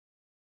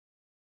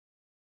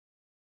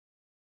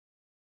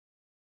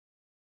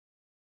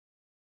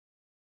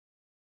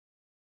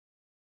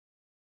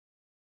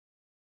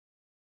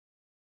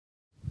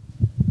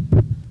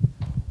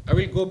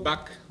will go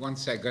back 1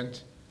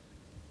 second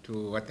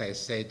to what I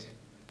said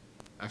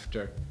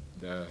after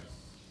the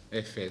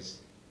FA's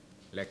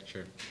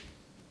lecture.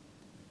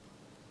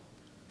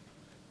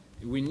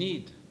 We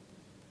need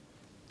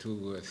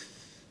to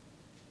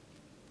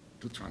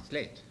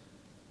translate.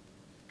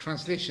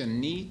 Translation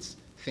needs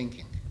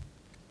thinking.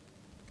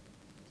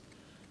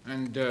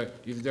 And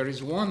if there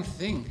is one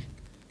thing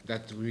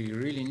that we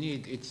really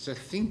need, it's a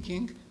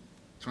thinking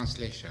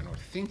translation or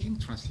thinking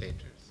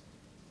translators.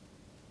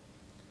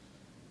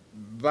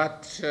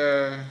 But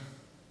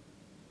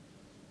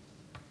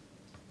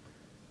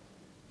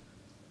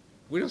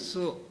we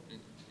also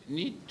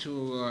need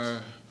to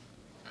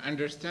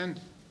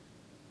understand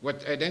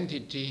what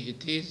identity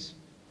it is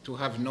to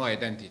have no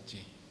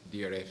identity,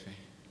 dear FA.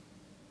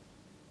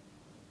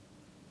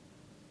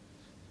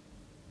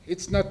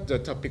 It's not the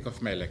topic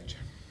of my lecture.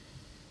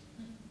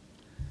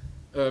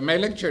 My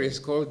lecture is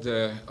called,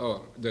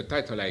 the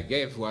title I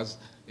gave was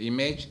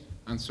Image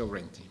and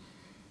Sovereignty.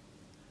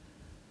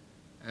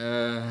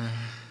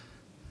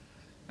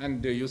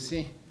 And you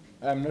see,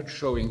 I'm not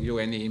showing you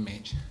any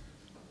image.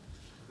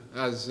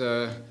 As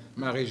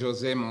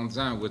Marie-Josée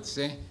Monzin would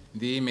say,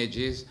 the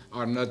images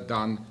are not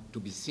done to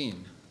be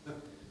seen.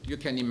 You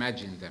can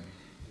imagine them,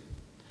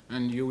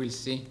 and you will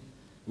see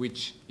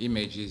which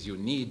images you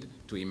need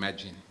to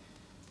imagine.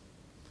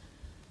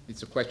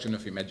 It's a question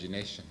of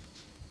imagination.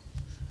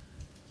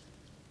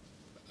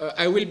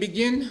 I will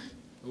begin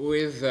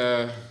with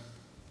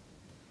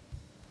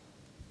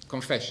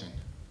confession.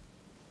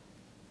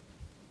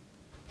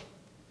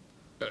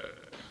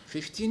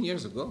 15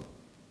 years ago,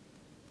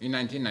 in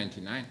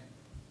 1999,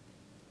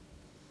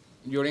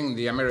 during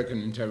the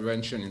American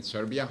intervention in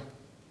Serbia,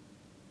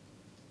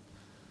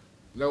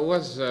 there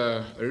was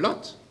a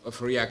lot of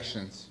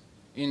reactions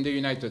in the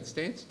United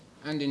States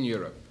and in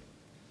Europe,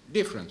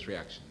 different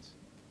reactions.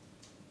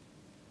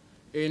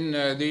 In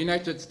the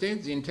United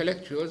States, the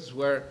intellectuals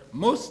were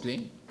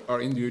mostly,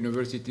 or in the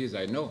universities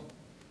I know,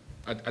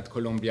 at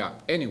Columbia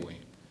anyway,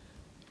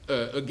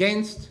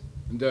 against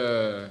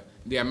the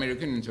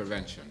American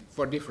intervention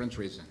for different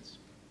reasons,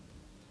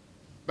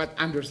 but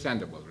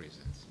understandable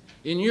reasons.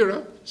 In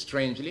Europe,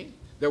 strangely,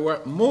 they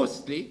were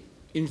mostly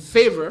in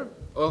favor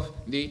of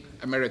the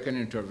American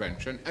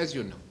intervention, as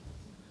you know.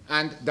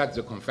 And that's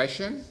the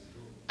confession.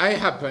 I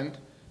happened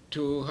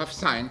to have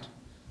signed,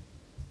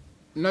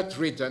 not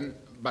written,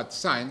 but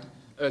signed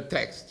a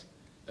text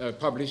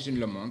published in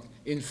Le Monde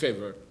in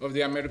favor of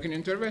the American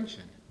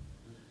intervention.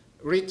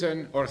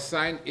 Written or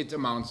signed, it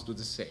amounts to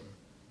the same.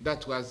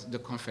 That was the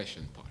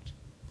confession part.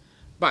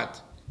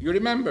 But you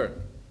remember,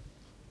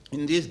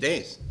 in these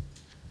days,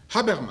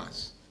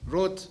 Habermas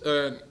wrote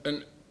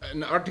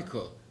an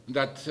article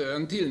that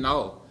until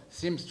now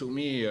seems to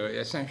me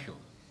essential,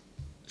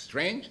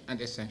 strange and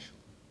essential.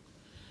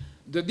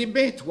 The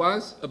debate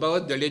was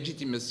about the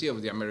legitimacy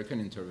of the American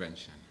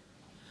intervention.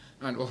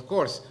 And of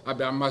course,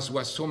 Habermas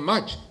was so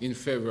much in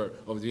favor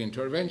of the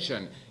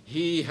intervention,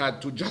 he had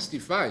to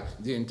justify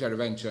the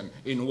intervention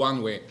in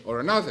one way or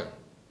another.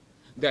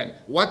 Then,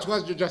 what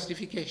was the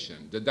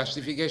justification? The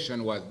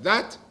justification was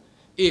that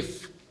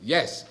if,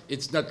 yes,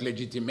 it's not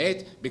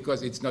legitimate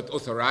because it's not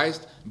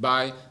authorized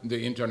by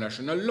the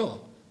international law.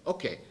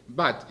 Okay,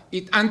 but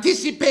it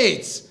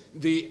anticipates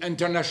the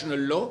international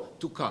law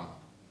to come.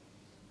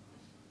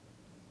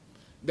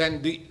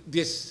 Then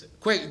this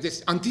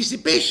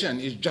anticipation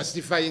is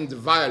justifying the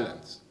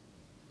violence.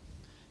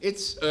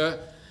 It's a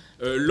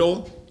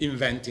law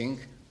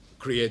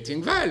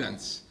creating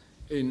violence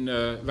in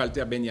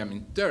Walter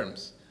Benjamin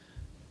terms.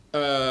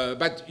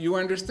 But you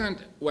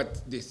understand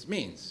what this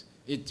means.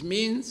 It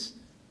means,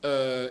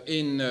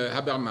 in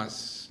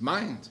Habermas'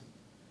 mind,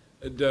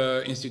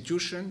 the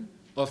institution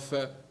of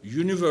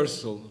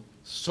universal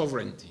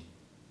sovereignty.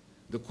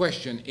 The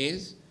question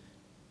is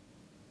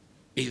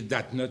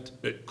that not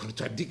a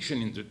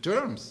contradiction in the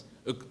terms?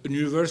 A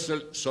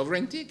universal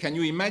sovereignty? Can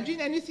you imagine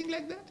anything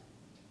like that?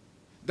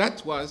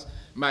 That was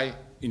my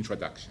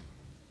introduction.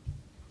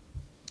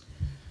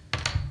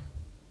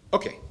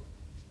 Okay.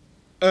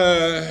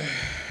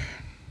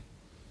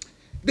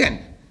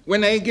 Then,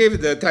 when I gave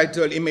the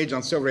title Image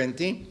and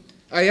Sovereignty,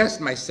 I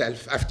asked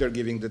myself, after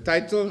giving the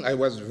title, I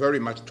was very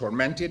much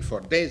tormented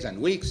for days and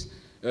weeks,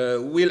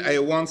 will I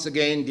once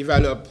again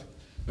develop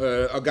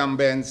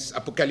Agamben's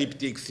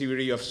apocalyptic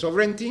theory of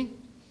sovereignty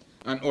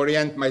and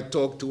orient my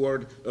talk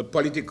toward a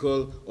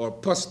political or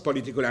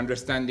post-political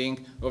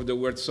understanding of the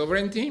word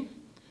sovereignty?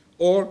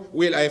 Or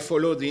will I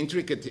follow the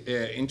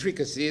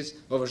intricacies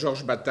of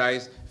Georges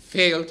Bataille's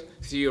failed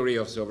theory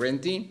of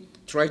sovereignty,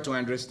 try to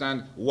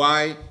understand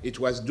why it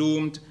was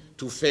doomed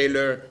to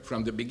failure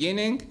from the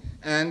beginning,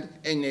 and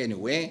in any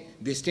way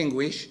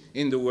distinguish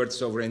in the word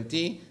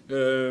sovereignty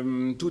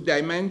two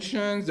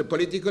dimensions, the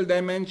political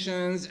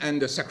dimensions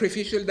and the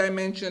sacrificial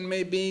dimension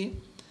maybe,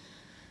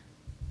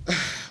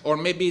 or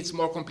maybe it's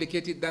more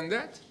complicated than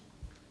that.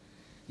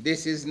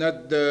 This is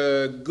not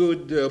the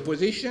good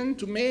position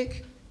to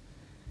make.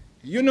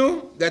 You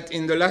know that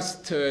in the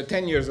last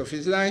 10 years of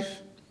his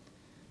life,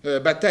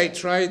 Bataille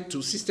tried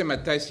to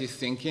systematize his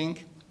thinking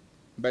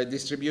by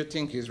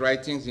distributing his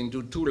writings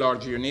into two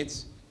large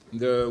units,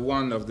 the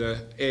one of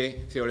the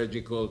A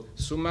theological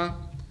Summa,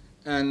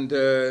 and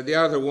the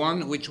other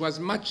one, which was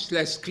much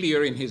less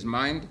clear in his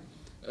mind,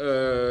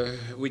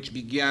 which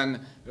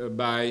began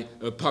by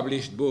a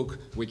published book,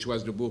 which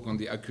was the book on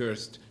the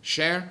accursed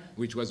share,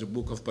 which was a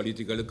book of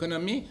political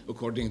economy,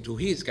 according to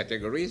his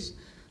categories,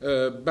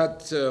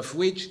 but of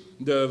which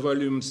the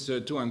volumes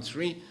 2 and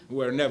 3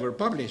 were never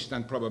published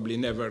and probably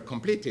never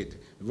completed.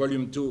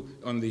 Volume 2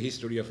 on the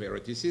history of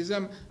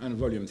eroticism and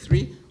volume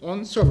 3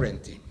 on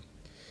sovereignty.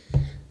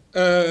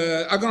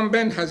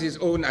 Agamben has his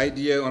own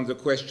idea on the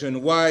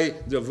question why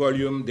the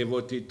volume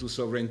devoted to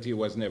sovereignty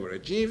was never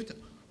achieved,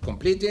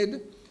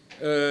 completed.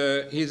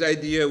 His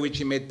idea, which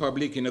he made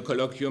public in a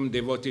colloquium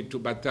devoted to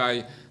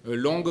Bataille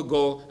long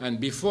ago and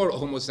before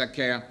Homo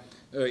Sacer,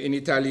 in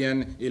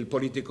Italian, Il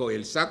Politico e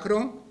il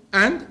Sacro,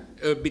 and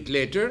a bit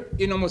later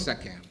in Homo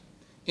Sacer.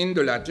 In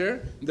the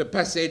latter, the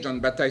passage on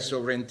Bataille's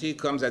sovereignty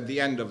comes at the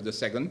end of the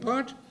second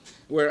part,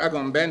 where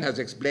Agamben has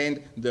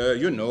explained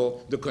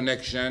the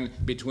connection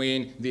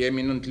between the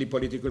eminently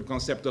political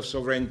concept of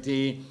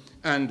sovereignty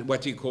and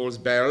what he calls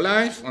bare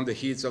life on the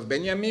heaths of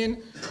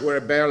Benjamin, where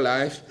bare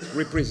life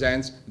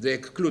represents the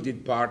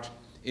excluded part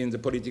in the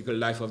political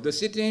life of the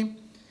city,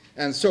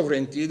 and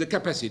sovereignty, the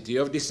capacity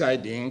of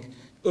deciding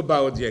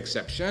about the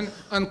exception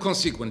and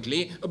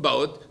consequently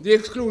about the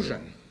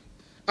exclusion.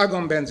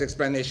 Agamben's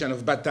explanation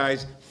of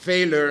Bataille's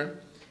failure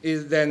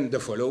is then the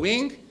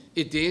following.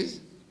 It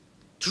is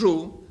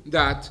true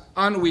that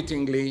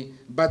unwittingly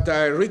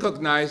Bataille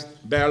recognized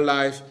bare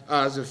life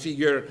as a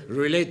figure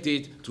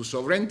related to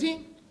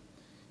sovereignty.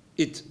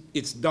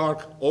 It's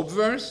dark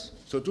obverse,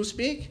 so to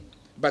speak,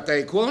 but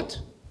I quote,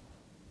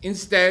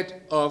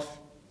 instead of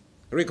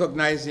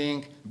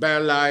recognizing bare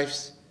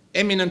life's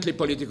eminently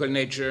political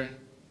nature,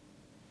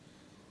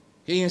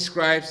 he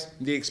inscribes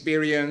the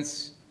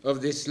experience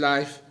of this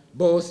life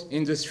both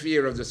in the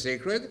sphere of the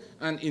sacred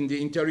and in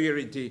the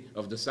interiority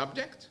of the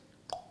subject.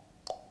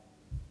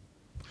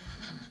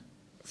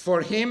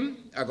 For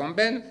him,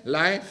 Agamben,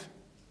 life,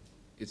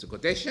 it's a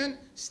quotation,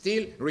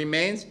 still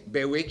remains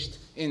bewitched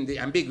in the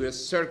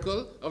ambiguous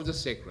circle of the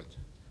sacred.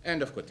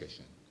 End of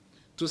quotation.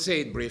 To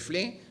say it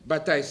briefly,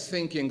 Bataille's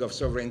thinking of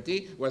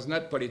sovereignty was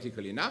not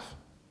political enough,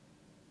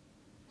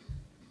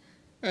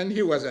 and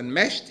he was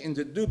enmeshed in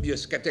the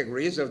dubious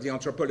categories of the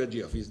anthropology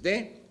of his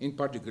day, in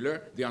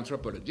particular the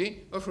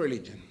anthropology of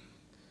religion.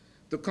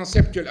 The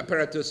conceptual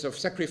apparatus of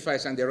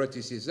sacrifice and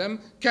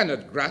eroticism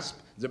cannot grasp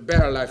the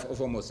bare life of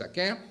Homo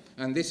Sacer,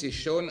 and this is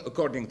shown,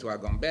 according to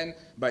Agamben,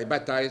 by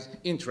Bataille's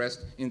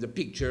interest in the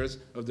pictures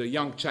of the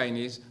young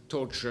Chinese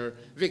torture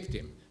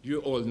victim. You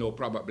all know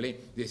probably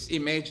this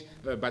image.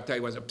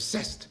 Bataille was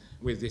obsessed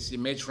with this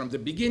image from the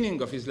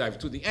beginning of his life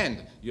to the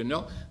end, you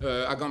know.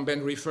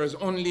 Agamben refers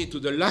only to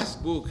the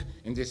last book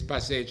in this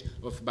passage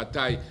of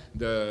Bataille,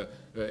 the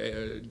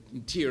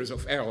Tears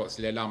of Eros,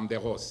 Les Larmes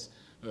d'Eros,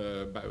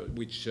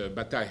 which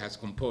Bataille has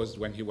composed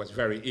when he was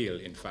very ill,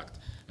 in fact,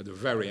 at the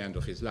very end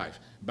of his life.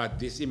 But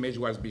this image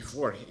was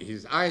before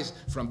his eyes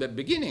from the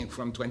beginning,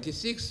 from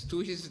 26 to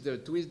his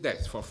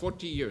death, for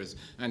 40 years.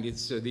 And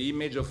it's the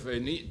image of a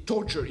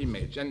torture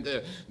image. And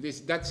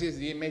that is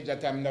the image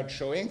that I'm not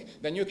showing.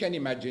 Then you can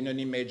imagine an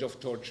image of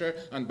torture.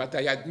 And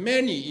Bataille had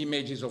many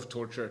images of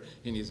torture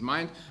in his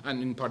mind,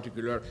 and in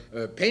particular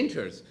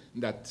painters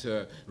that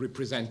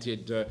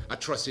represented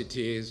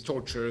atrocities,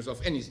 tortures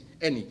of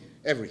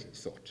every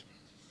sort.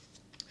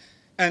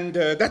 And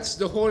that's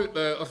the whole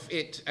of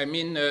it. I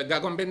mean,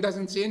 Agamben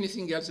doesn't say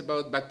anything else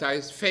about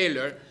Bataille's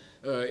failure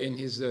in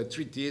his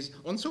treatise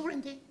on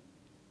sovereignty.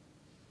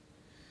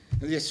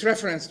 This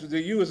reference to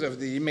the use of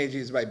the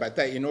images by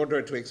Bataille in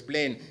order to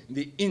explain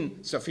the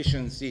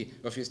insufficiency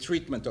of his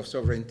treatment of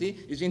sovereignty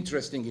is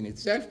interesting in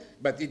itself,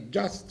 but it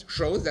just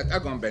shows that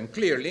Agamben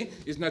clearly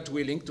is not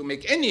willing to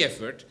make any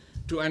effort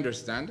to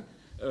understand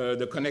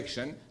the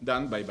connection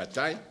done by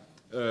Bataille,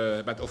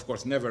 but of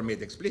course never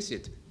made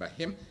explicit by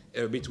him,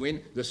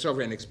 between the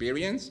sovereign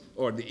experience,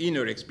 or the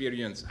inner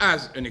experience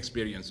as an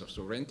experience of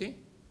sovereignty,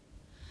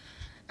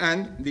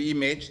 and the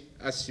image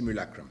as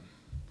simulacrum.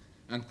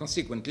 And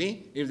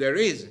consequently, if there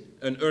is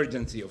an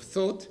urgency of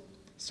thought,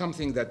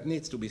 something that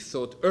needs to be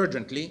thought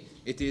urgently,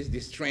 it is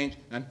this strange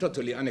and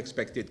totally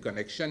unexpected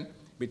connection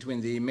between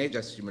the image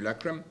as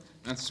simulacrum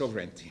and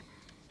sovereignty.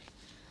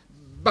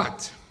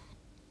 But,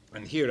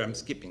 and here I'm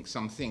skipping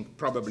something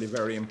probably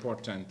very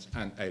important,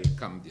 and I'll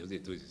come to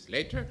this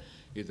later,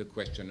 is the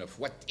question of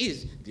what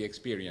is the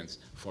experience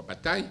for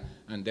Bataille,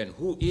 and then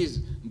who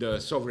is the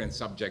sovereign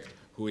subject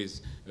who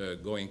is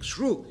going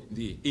through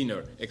the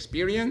inner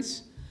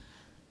experience.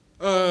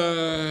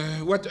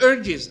 What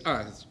urges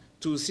us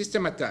to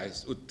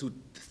systematize, to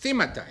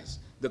thematize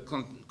the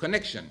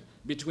connection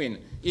between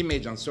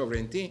image and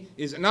sovereignty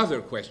is another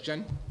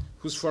question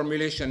whose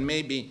formulation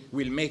maybe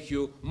will make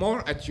you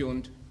more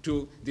attuned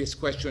to this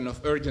question of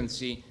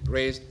urgency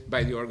raised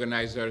by the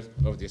organizers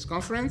of this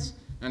conference.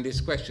 And this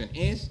question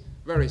is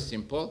very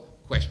simple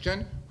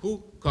question: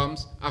 who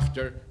comes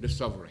after the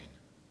sovereign?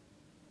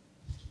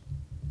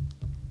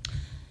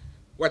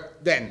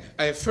 What then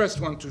I first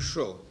want to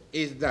show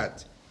is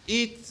that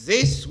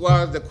this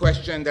was the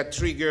question that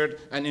triggered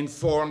and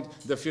informed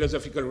the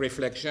philosophical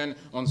reflection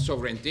on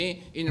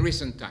sovereignty in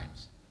recent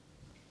times.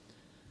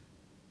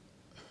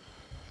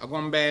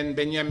 Agamben,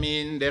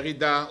 Benjamin,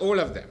 Derrida, all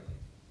of them.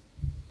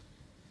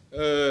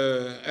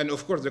 And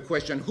of course, the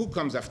question, who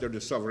comes after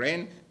the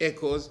sovereign,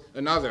 echoes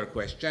another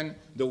question,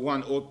 the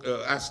one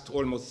asked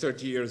almost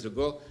 30 years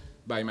ago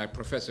by my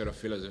professor of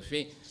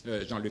philosophy,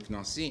 Jean-Luc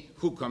Nancy,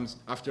 who comes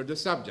after the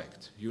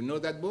subject? You know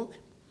that book?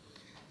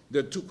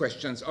 The two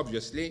questions,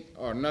 obviously,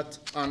 are not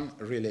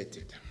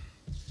unrelated.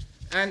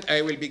 And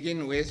I will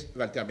begin with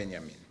Walter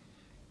Benjamin.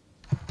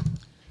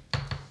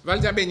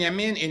 Walter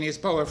Benjamin, in his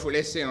powerful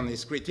essay on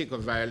his critique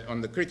of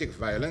the critique of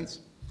violence,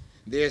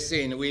 the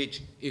essay in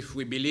which, if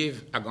we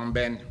believe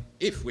Agamben,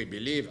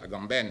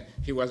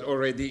 he was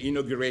already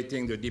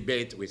inaugurating the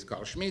debate with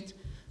Carl Schmitt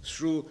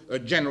through a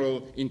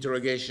general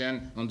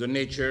interrogation on the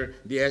nature,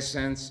 the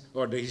essence,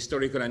 or the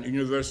historical and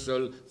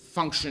universal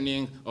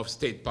functioning of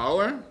state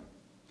power.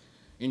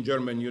 In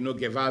German, you know,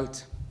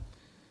 Gewalt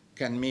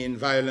can mean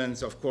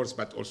violence, of course,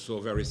 but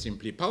also very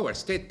simply power,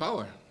 state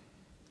power.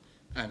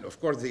 And of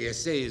course, the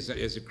essay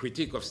is a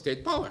critique of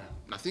state power,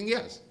 nothing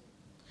else.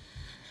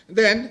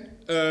 Then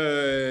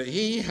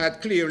he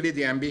had clearly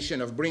the ambition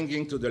of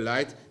bringing to the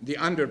light the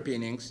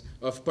underpinnings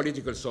of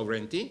political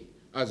sovereignty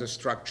as a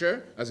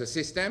structure, as a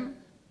system,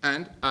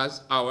 and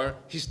as our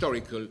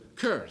historical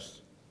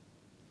curse.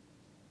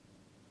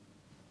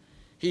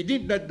 He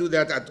did not do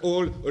that at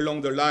all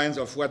along the lines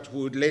of what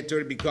would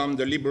later become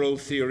the liberal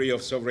theory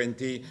of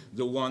sovereignty,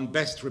 the one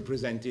best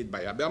represented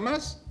by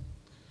Habermas.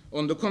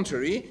 On the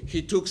contrary,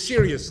 he took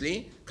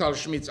seriously Carl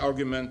Schmitt's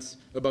arguments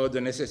about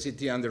the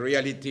necessity and the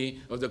reality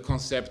of the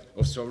concept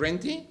of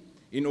sovereignty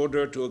in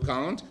order to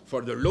account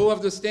for the law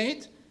of the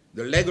state,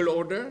 the legal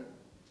order,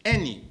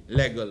 any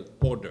legal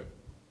order.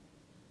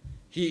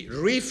 He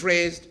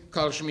rephrased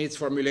Carl Schmitt's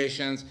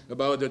formulations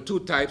about the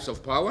two types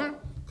of power,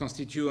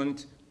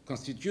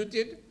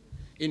 constituted,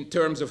 in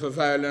terms of a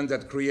violence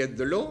that creates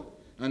the law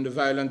and a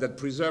violence that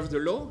preserves the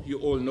law. You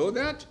all know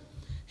that.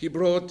 He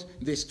brought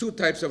these two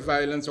types of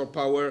violence or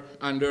power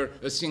under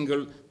a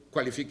single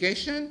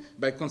qualification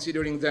by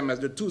considering them as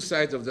the two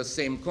sides of the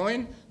same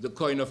coin, the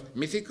coin of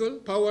mythical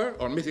power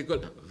or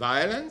mythical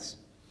violence.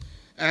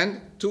 And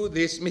to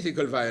this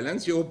mythical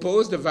violence, he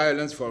opposed the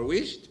violence for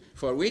which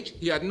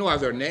he had no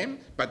other name,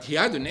 but he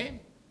had a name,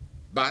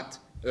 but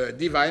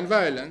divine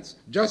violence,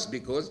 just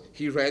because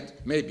he read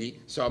maybe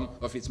some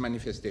of its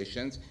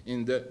manifestations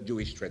in the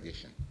Jewish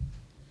tradition.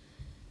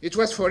 It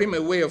was for him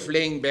a way of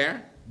laying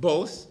bare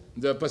both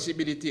the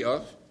possibility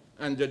of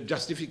and the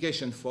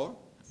justification for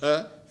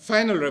a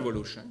final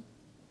revolution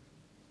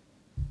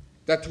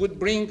that would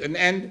bring an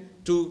end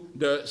to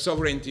the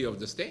sovereignty of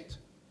the state.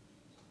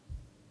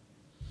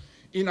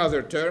 In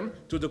other terms,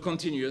 to the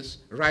continuous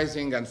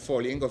rising and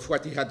falling of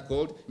what he had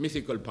called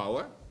mythical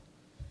power,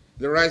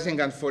 the rising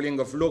and falling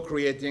of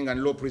law-creating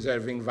and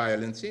law-preserving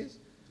violences,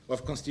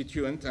 of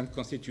constituent and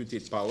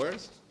constituted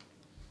powers.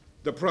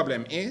 The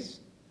problem is,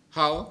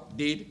 how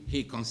did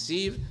he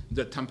conceive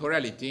the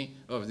temporality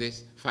of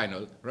this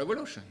final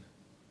revolution?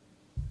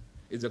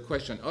 It's a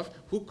question of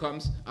who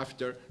comes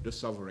after the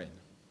sovereign.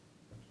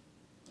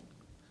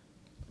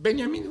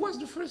 Benjamin was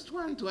the first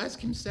one to ask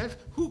himself,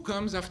 who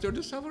comes after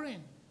the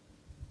sovereign?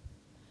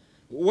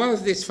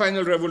 Was this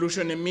final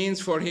revolution a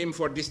means for him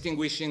for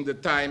distinguishing the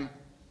time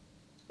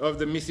of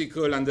the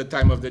mythical and the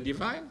time of the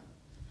divine?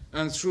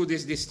 And through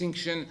this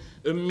distinction,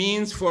 a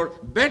means for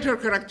better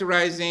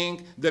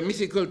characterizing the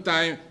mythical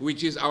time,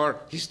 which is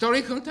our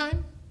historical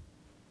time?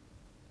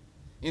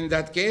 In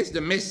that case, the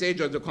message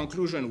or the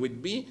conclusion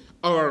would be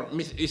our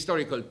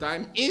historical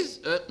time is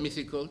a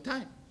mythical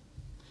time.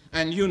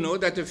 And you know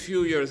that a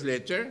few years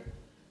later,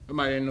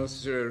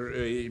 Marinos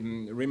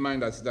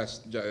reminded us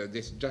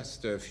this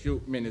just a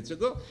few minutes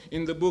ago,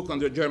 in the book on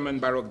the German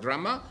Baroque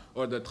drama,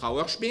 or the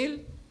Trauerspiel,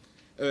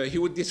 he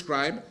would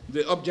describe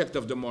the object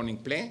of the morning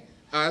play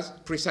as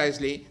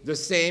precisely the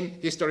same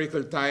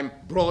historical time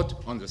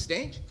brought on the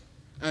stage,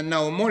 and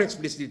now more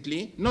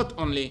explicitly, not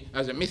only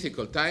as a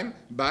mythical time,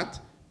 but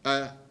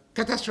a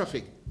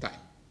catastrophic time.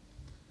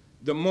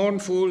 The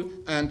mournful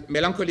and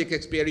melancholic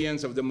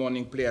experience of the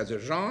morning play as a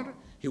genre,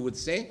 he would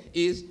say,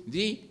 is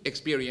the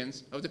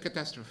experience of the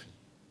catastrophe.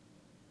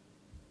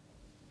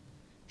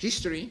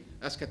 History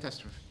as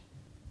catastrophe.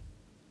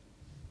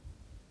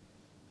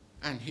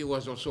 And he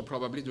was also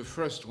probably the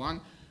first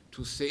one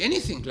to say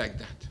anything like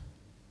that,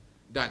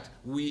 that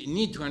we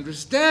need to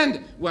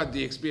understand what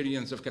the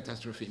experience of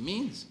catastrophe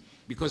means,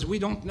 because we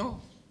don't know.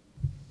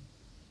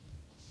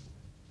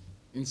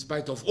 In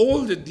spite of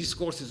all the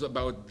discourses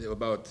about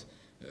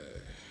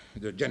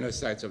the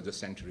genocides of the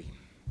century.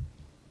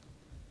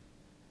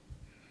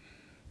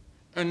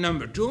 And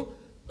number two,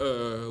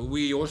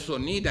 we also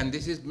need, and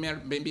this is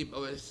maybe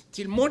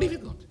still more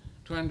difficult,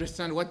 to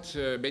understand what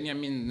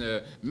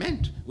Benjamin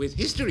meant with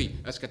history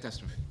as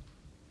catastrophe.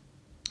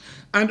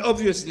 And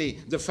obviously,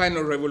 the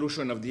final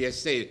revolution of the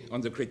essay on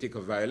the critique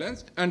of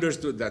violence,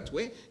 understood that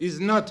way, is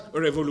not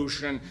a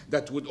revolution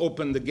that would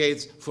open the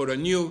gates for a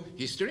new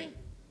history,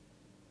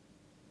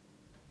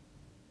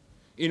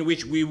 in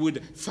which we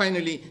would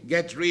finally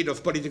get rid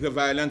of political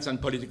violence and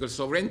political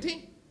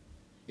sovereignty.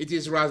 It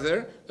is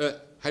rather a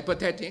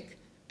hypothetic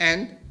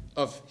end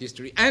of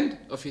history. End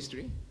of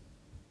history.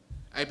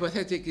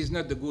 Hypothetic is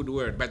not the good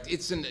word, but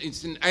it's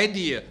an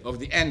idea of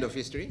the end of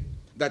history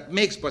that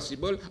makes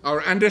possible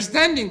our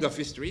understanding of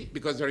history,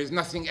 because there is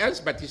nothing else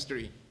but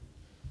history.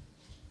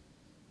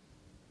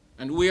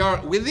 And we are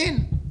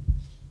within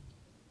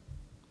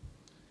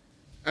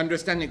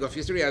understanding of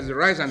history as the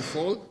rise and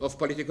fall of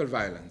political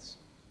violence.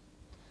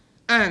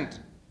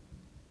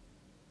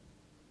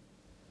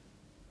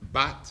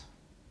 But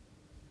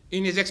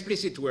in his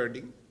explicit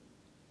wording,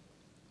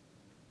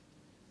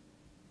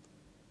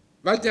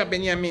 Walter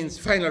Benjamin's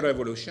final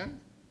revolution,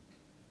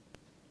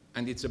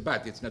 and it's a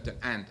but, it's not an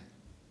and.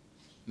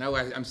 Now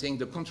I'm saying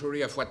the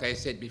contrary of what I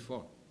said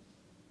before.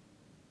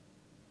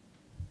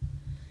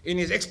 In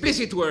his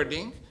explicit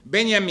wording,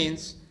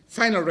 Benjamin's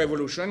final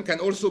revolution can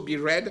also be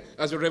read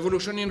as a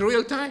revolution in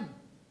real time,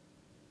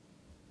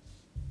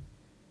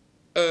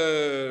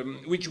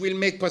 which will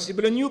make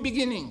possible a new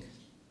beginning.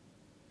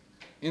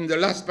 In the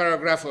last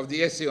paragraph of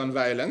the essay on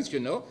violence,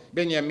 you know,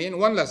 Benjamin,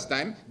 one last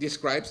time,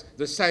 describes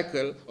the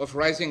cycle of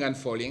rising and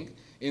falling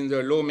in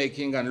the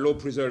law-making and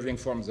law-preserving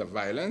forms of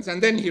violence.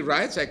 And then he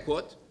writes, I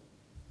quote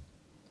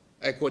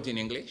in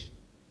English,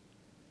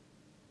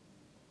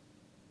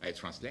 I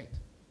translate,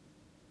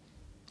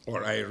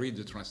 or I read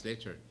the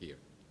translator here.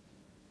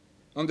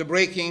 On the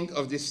breaking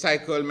of this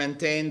cycle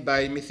maintained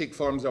by mythic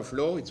forms of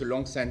law, it's a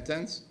long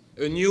sentence,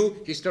 a new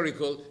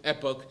historical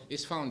epoch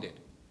is founded.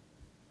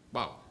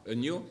 Wow, a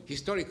new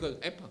historical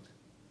epoch.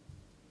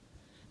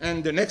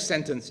 And the next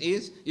sentence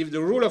is, if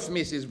the rule of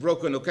myth is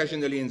broken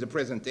occasionally in the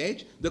present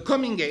age, the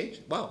coming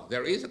age, wow,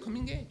 there is a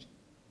coming age,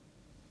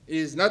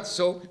 is not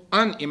so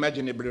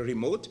unimaginably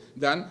remote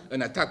than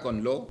an attack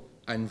on law,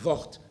 ein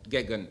Wort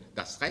gegen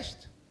das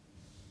Recht.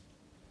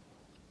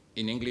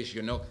 In English,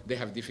 you know, they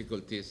have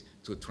difficulties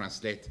to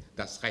translate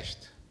das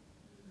Recht.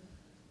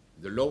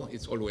 The law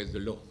is always the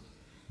law.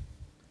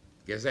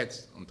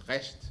 Gesetz und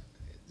Recht,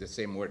 the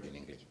same word in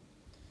English.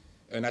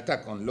 An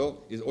attack on law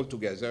is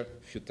altogether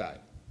futile.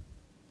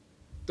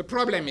 The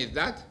problem is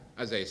that,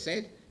 as I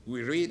said,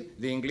 we read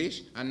the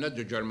English and not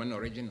the German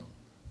original.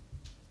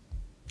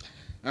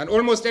 And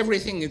almost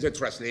everything in the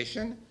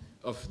translation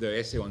of the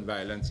essay on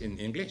violence in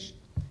English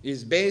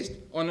is based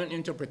on an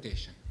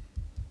interpretation,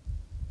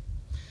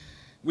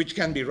 which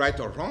can be right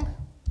or wrong.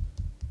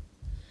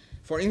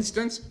 For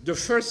instance, the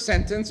first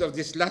sentence of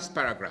this last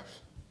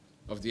paragraph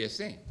of the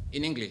essay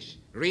in English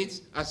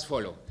reads as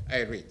follows.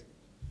 I read.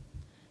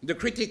 The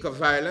critique of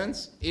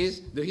violence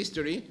is the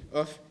history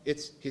of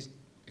its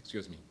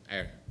excuse me,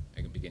 I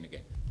can begin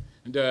again.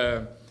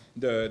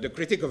 The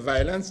critique of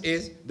violence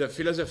is the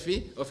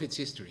philosophy of its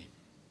history.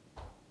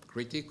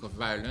 Critique of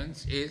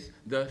violence is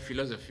the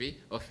philosophy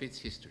of its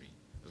history,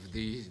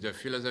 the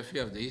philosophy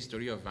of the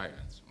history of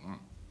violence.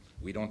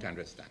 We don't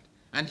understand.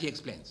 And he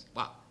explains.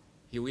 Well,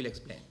 he will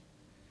explain.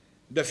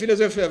 The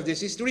philosophy of this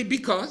history,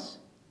 because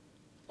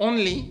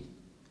only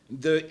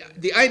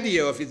the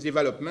idea of its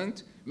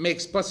development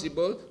makes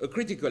possible a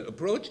critical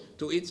approach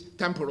to its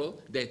temporal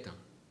data.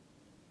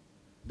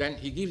 Then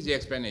he gives the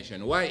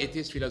explanation why it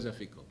is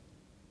philosophical.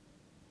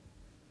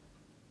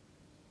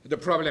 The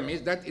problem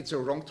is that it's a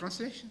wrong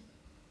translation.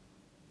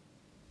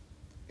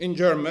 In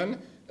German,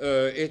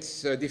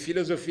 it's die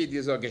Philosophie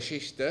dieser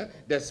Geschichte,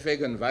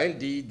 deswegen weil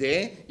die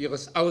Idee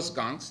ihres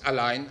Ausgangs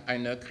allein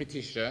eine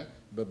kritische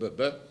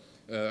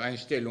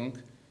Einstellung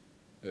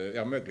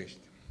ermöglicht.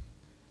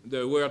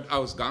 The word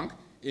Ausgang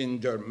in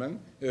German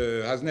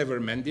has never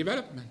meant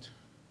development,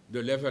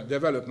 the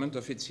development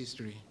of its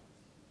history.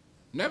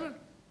 Never.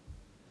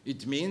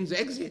 It means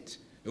exit,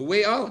 a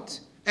way out,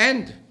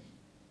 end.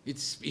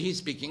 He's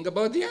speaking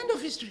about the end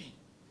of history.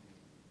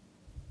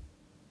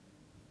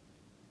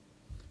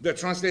 The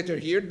translator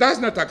here does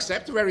not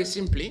accept, very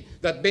simply,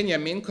 that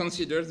Benjamin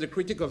considers the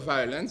critique of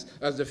violence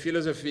as the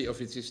philosophy of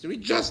its history,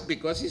 just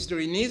because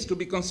history needs to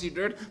be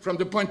considered from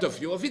the point of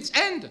view of its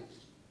end.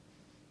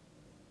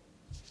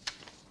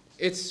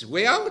 Its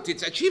way out,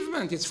 its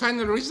achievement, its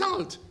final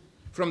result,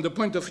 from the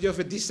point of view of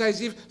a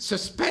decisive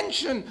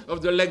suspension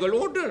of the legal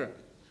order,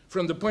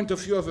 from the point of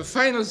view of a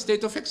final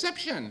state of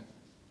exception,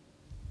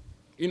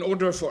 in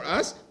order for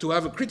us to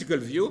have a critical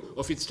view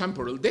of its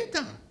temporal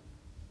data.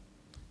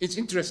 It's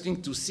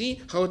interesting to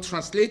see how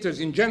translators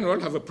in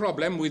general have a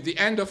problem with the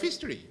end of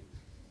history.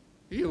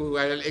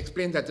 I'll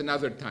explain that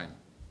another time.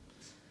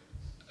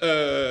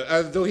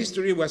 As though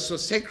history was so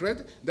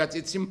sacred that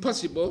it's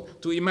impossible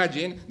to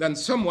imagine that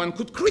someone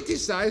could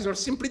criticize or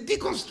simply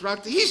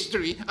deconstruct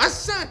history as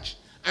such.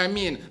 I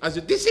mean, as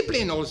a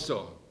discipline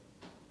also.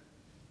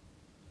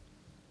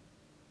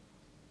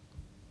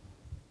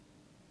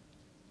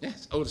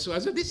 Yes, also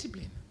as a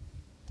discipline.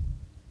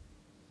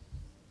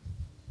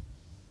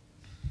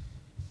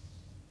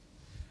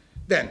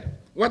 Then,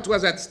 what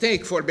was at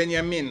stake for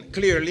Benjamin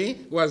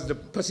clearly was the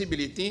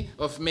possibility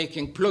of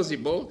making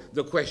plausible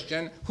the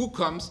question, who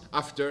comes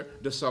after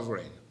the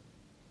sovereign?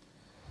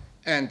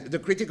 And the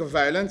critique of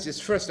violence is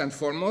first and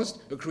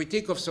foremost a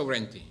critique of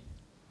sovereignty.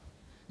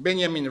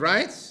 Benjamin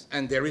writes,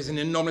 and there is an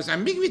enormous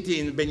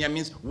ambiguity in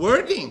Benjamin's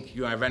wording,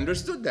 you have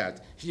understood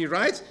that. He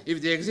writes,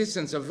 if the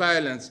existence of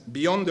violence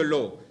beyond the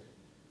law,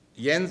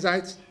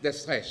 jenseits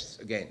des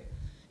Rechts, again,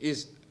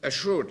 is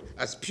assured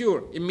as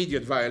pure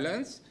immediate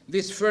violence,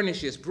 this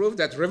furnishes proof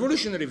that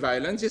revolutionary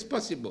violence is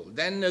possible.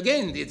 Then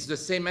again, it's the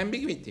same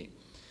ambiguity.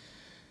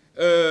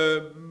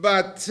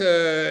 But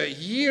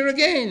here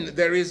again,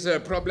 there is a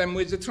problem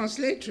with the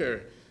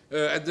translator.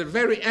 At the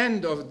very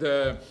end of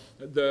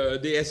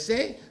the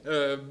essay,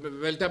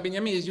 Walter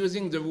Benjamin is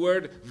using the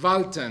word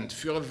waltend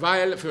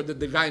for the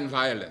divine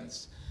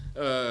violence.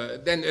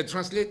 Then a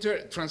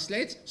translator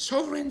translates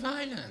sovereign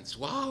violence.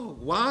 Wow,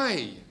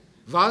 why?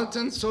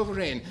 Waltend,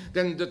 sovereign.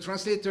 Then the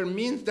translator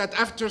means that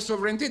after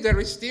sovereignty there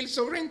is still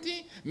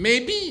sovereignty?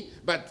 Maybe,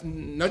 but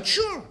not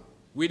sure.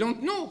 We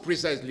don't know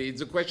precisely.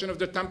 It's a question of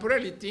the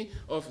temporality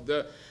of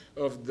the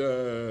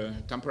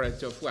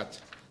temporality of what?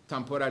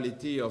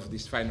 Temporality of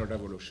this final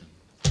revolution.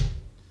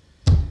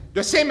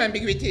 The same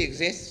ambiguity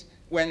exists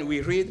when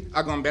we read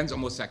Agamben's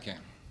Homo sapiens,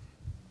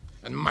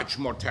 and much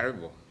more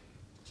terrible,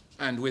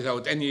 and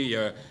without any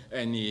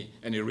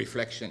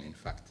reflection, in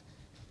fact.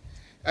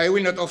 I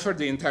will not offer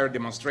the entire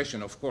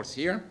demonstration, of course,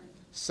 here.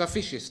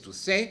 Suffices to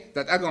say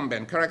that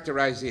Agamben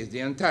characterizes the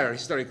entire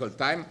historical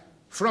time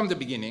from the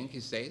beginning,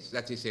 he says,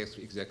 that is his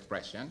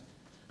expression,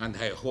 and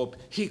I hope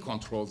he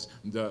controls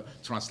the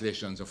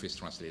translations of his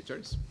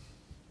translators,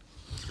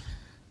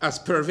 as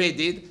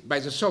pervaded by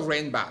the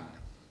sovereign ban.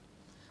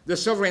 The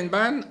sovereign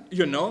ban,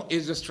 you know,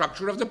 is the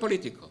structure of the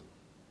political.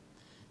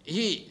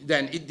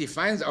 Then it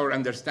defines our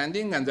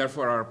understanding and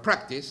therefore our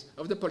practice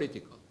of the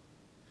political.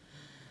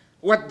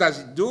 What does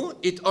it do?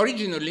 It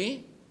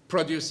originally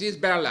produces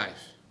bare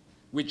life,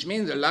 which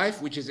means a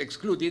life which is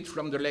excluded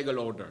from the legal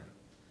order,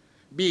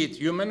 be it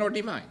human or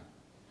divine.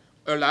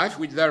 A life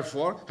which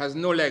therefore has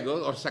no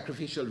legal or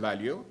sacrificial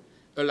value,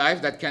 a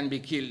life that can be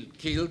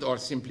killed or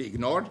simply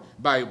ignored,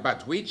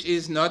 but which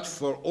is not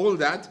for all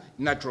that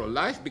natural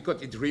life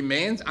because it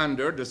remains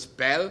under the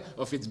spell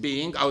of its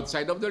being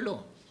outside of the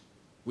law,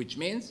 which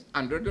means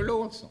under the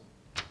law also,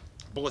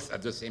 both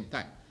at the same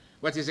time.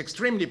 What is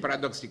extremely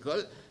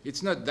paradoxical,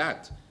 it's not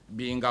that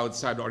being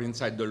outside or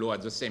inside the law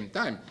at the same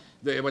time.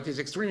 What is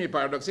extremely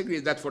paradoxical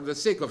is that for the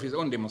sake of his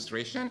own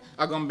demonstration,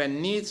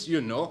 Agamben needs,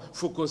 you know,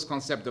 Foucault's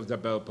concept of the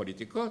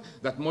biopolitical,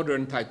 that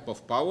modern type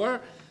of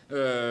power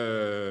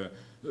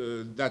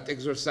that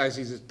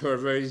exercises its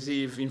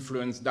pervasive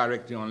influence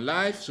directly on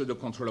life through the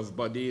control of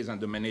bodies and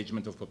the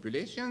management of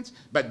populations,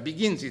 but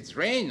begins its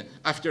reign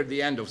after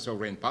the end of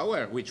sovereign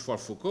power, which for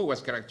Foucault was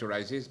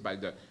characterized by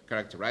the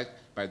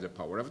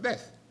power of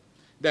death.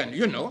 Then,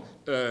 you know,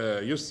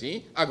 you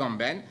see,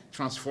 Agamben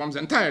transforms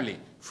entirely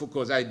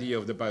Foucault's idea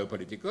of the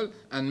biopolitical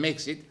and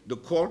makes it the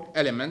core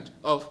element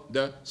of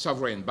the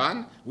sovereign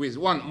ban, with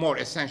one more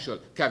essential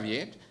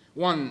caveat.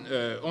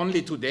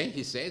 Only today,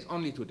 he says,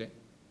 only today,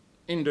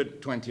 in the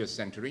 20th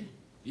century,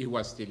 he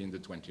was still in the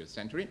 20th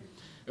century,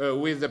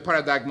 with the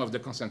paradigm of the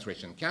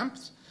concentration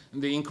camps,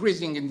 the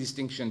increasing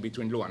indistinction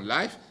between law and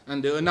life,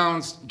 and the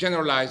announced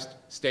generalized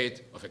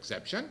state of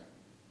exception,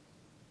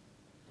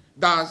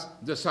 does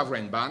the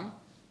sovereign ban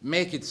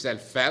make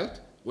itself felt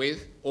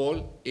with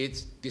all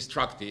its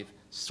destructive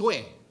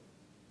sway.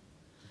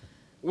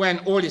 When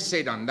all is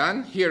said and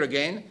done, here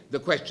again, the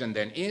question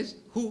then is,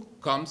 who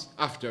comes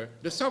after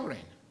the sovereign?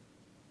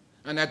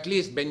 And at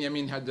least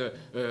Benjamin had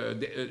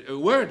a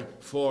word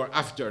for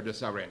after the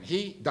sovereign.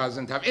 He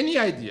doesn't have any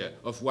idea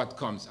of what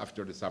comes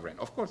after the sovereign.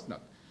 Of course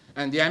not.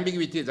 And the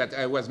ambiguity that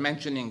I was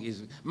mentioning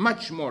is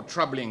much more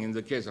troubling in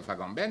the case of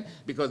Agamben,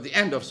 because the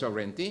end of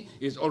sovereignty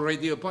is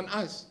already upon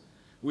us,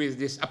 with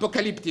this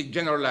apocalyptic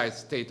generalized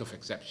state of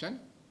exception,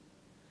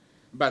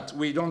 but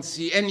we don't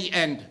see any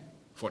end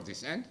for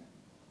this end,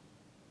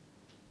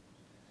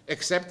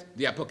 except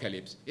the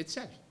apocalypse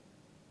itself.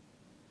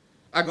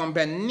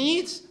 Agamben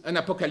needs an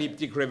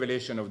apocalyptic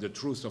revelation of the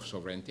truth of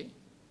sovereignty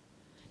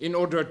in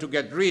order to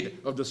get rid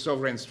of the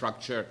sovereign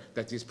structure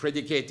that is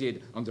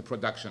predicated on the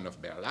production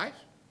of bare life,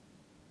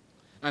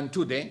 and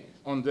today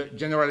on the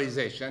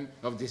generalization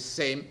of this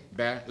same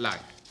bare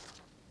life.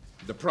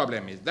 The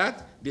problem is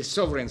that this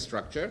sovereign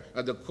structure,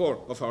 at the core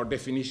of our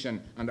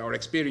definition and our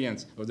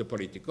experience of the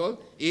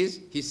political, is,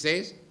 he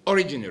says,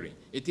 originary.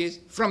 It is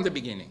from the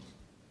beginning.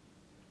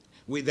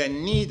 We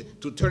then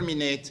need to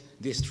terminate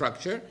this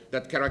structure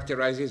that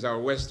characterizes our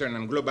Western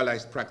and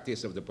globalized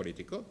practice of the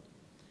political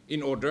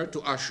in order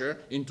to usher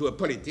into a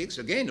politics,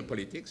 again a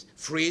politics,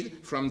 freed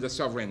from the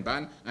sovereign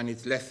ban and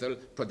its lethal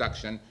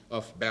production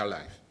of bare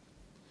life.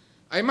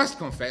 I must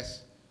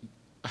confess,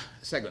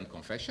 second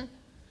confession,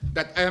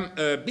 that I am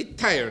a bit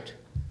tired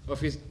of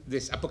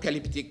this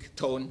apocalyptic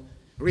tone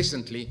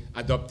recently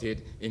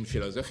adopted in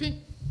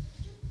philosophy.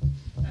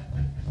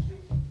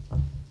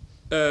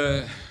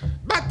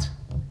 But,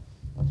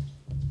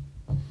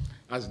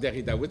 as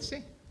Derrida would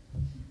say,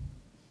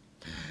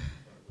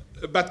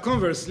 But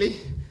conversely,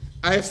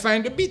 I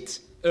find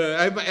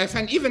I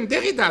find even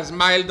Derrida's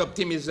mild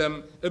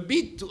optimism a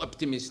bit too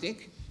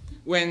optimistic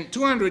when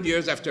 200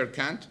 years after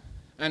Kant,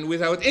 and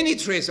without any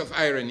trace of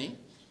irony,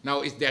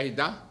 now it's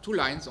Derrida, 2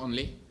 lines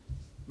only,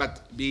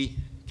 but be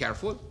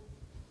careful.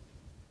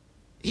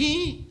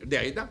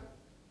 Derrida,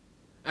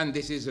 and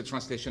this is a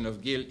translation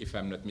of Gill, if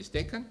I'm not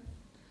mistaken,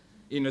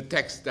 in a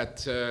text that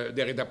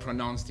Derrida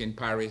pronounced in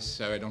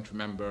Paris, I don't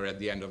remember, at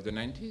the end of the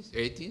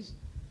 80s,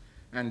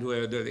 and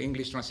the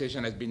English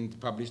translation has been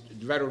published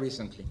very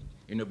recently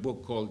in a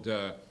book called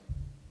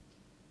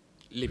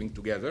Living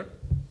Together.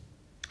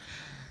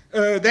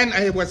 Then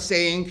I was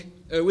saying,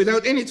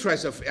 without any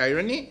trace of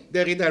irony,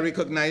 Derrida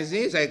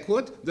recognizes, I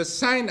quote, the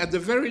sign at the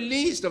very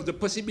least of the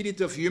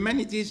possibility of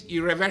humanity's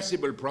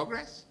irreversible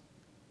progress.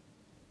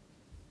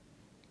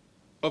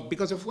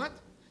 Because of what?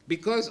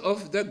 Because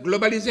of the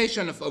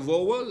globalization of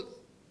avowal.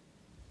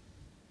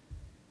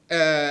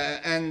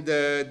 And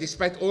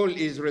despite all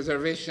his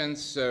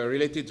reservations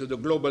related to the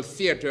global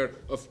theater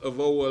of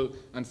avowal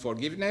and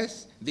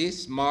forgiveness,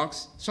 this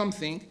marks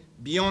something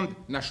beyond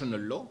national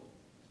law,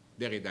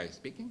 Derrida is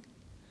speaking,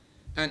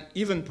 and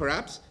even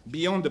perhaps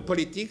beyond the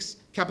politics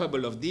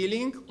capable of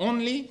dealing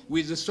only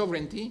with the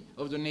sovereignty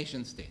of the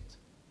nation state.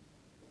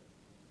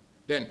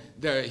 Then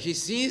he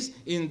sees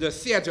in the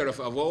theater of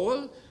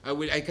avowal,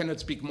 I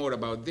cannot speak more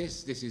about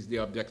this, this is the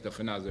object of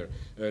another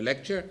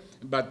lecture,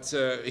 but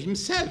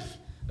himself,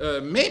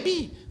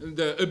 maybe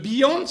a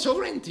beyond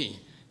sovereignty,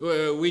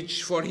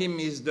 which for him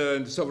is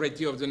the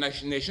sovereignty of the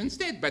nation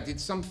state, but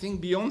it's something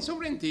beyond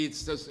sovereignty.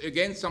 It's just,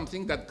 again,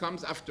 something that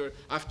comes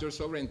after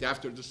sovereignty,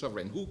 after the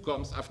sovereign. Who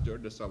comes after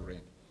the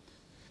sovereign?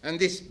 And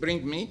this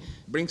brings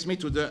me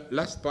to the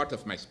last part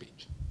of my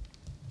speech.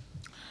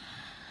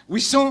 We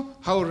saw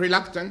how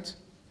reluctant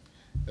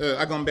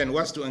Agamben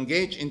was to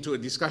engage into a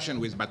discussion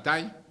with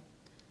Bataille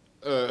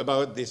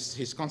about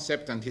his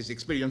concept and his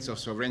experience of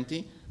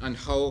sovereignty, and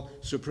how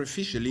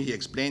superficially he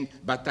explained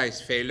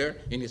Bataille's failure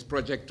in his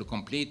project to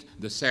complete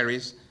the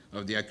series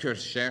of the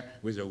accursed share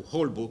with a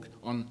whole book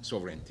on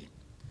sovereignty.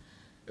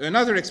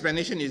 Another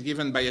explanation is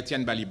given by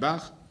Étienne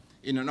Balibar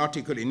in an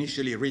article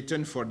initially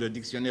written for the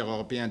Dictionnaire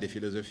Européen des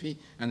Philosophies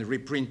and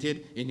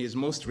reprinted in his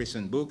most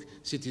recent book,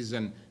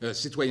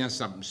 Citoyen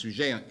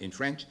Sujet in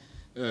French,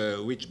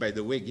 which, by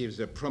the way, gives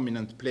a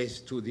prominent place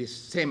to this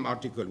same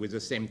article with the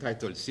same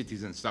title,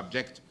 Citizen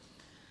Subject,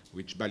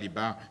 which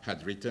Balibar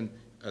had written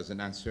as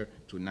an answer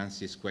to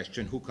Nancy's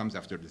question, who comes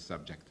after the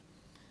subject?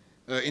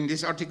 In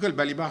this article,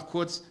 Balibar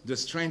quotes the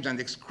strange and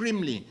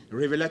extremely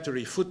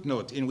revelatory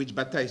footnote in which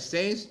Bataille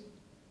says,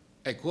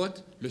 I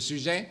quote, le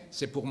sujet,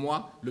 c'est pour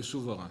moi le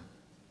souverain.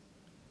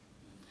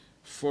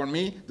 For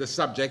me, the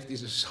subject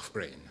is a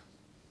sovereign,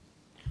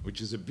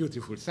 which is a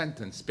beautiful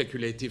sentence,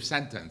 speculative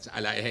sentence,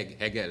 à la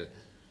Hegel.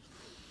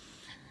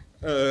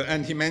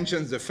 And he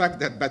mentions the fact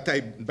that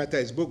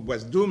Bataille's book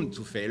was doomed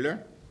to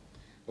failure,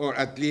 or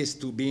at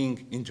least to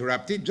being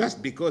interrupted,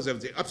 just because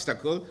of the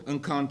obstacle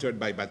encountered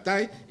by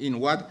Bataille in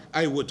what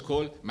I would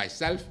call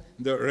myself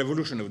the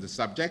revolution of the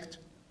subject.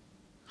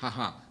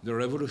 The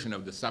revolution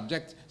of the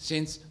subject,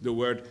 since the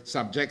word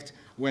subject,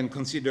 when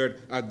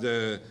considered as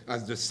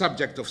the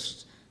subject of,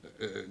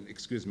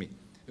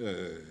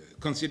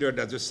 considered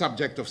as the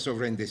subject of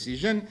sovereign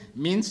decision,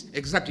 means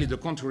exactly the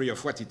contrary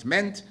of what it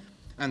meant,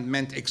 and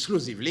meant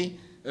exclusively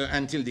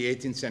until the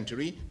 18th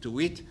century, to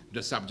wit,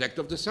 the subject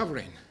of the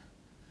sovereign.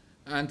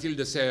 Until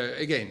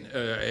again,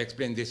 I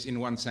explained this in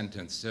one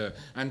sentence.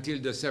 Until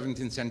the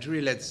 17th century,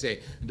 let's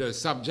say, the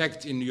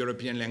subject in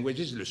European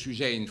languages, le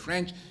sujet in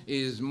French,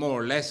 is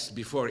more or less,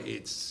 before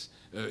its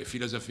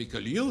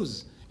philosophical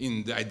use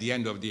at the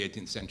end of the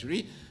 18th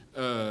century,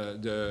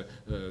 the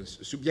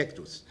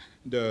subjectus,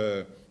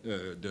 the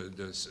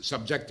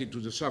subjected to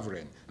the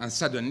sovereign. And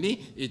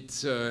suddenly,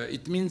 it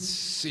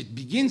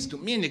begins to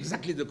mean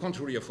exactly the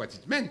contrary of what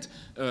it meant.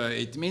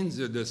 It means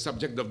the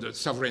subject of the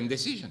sovereign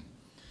decision.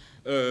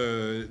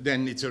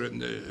 Then it's a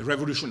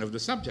revolution of the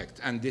subject,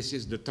 and this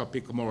is the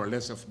topic more or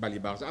less of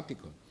Balibar's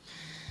article.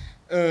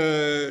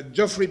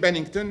 Geoffrey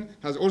Bennington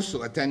has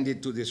also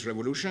attended to this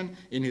revolution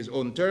in his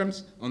own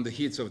terms on the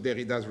heels of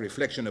Derrida's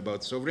reflection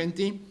about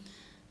sovereignty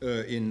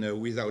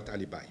in Without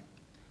Alibi.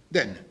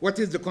 Then, what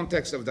is the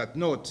context of that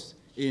note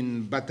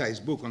in Bataille's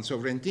book on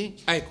sovereignty?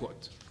 I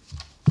quote.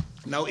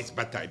 Now it's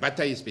Bataille.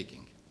 Bataille is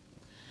speaking.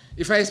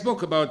 If I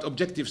spoke about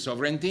objective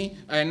sovereignty,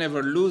 I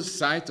never lose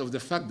sight of the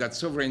fact that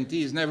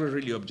sovereignty is never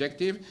really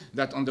objective,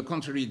 that on the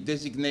contrary it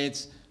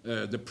designates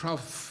the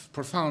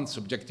profound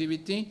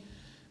subjectivity.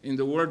 In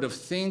the world of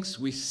things,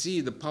 we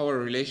see the power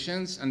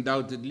relations.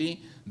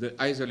 Undoubtedly, the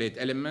isolate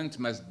element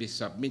must be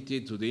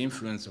submitted to the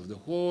influence of the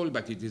whole,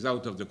 but it is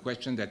out of the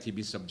question that he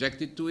be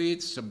subjected to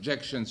it.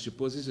 Subjection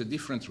supposes a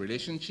different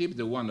relationship,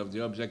 the one of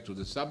the object to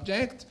the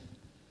subject.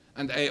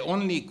 And I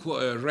only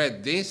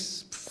read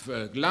these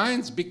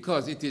lines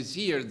because it is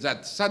here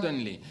that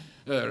suddenly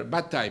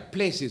Bataille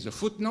places a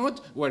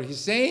footnote where he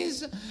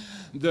says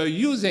the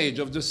usage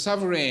of the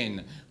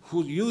sovereign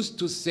who used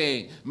to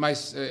say,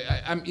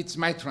 it's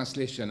my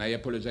translation, I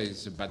apologize,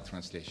 it's a bad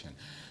translation.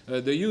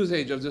 the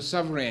usage of the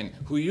sovereign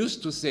who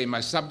used to say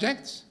my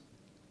subjects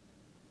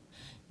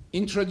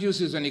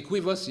introduces an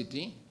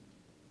equivocity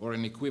or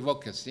an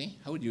equivocacy.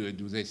 How do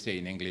they say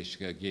in English,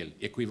 Gil?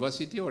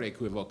 Equivocity or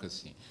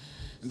equivocacy?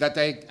 That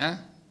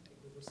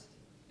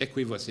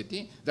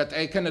equivocity that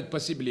I cannot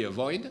possibly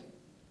avoid.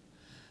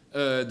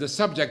 The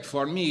subject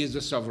for me is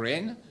the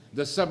sovereign.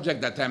 The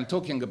subject that I'm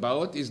talking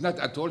about is not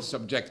at all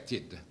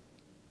subjected.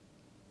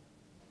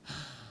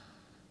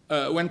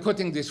 When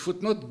quoting this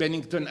footnote,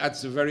 Bennington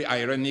adds a very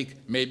ironic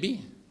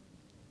maybe.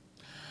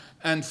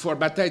 And for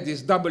Bataille,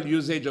 this double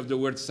usage of the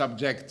word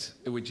subject,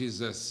 which is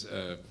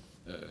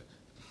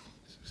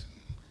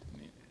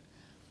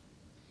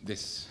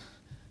this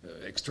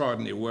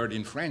extraordinary word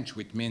in French,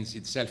 which means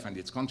itself and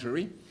its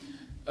contrary,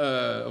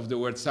 of the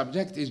word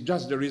subject, is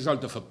just the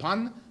result of a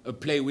pun, a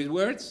play with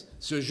words.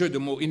 Ce jeu de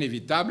mots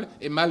inévitable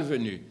est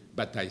malvenu,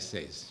 Bataille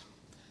says.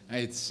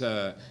 It's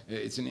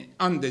an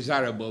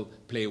undesirable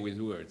play with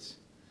words.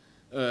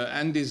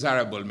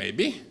 Undesirable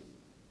maybe,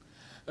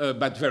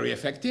 but very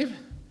effective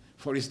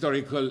for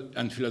historical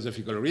and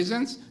philosophical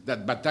reasons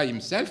that Bataille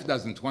himself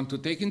doesn't want to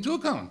take into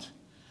account.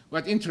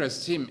 What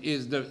interests him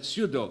is the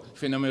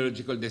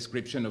pseudo-phenomenological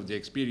description of the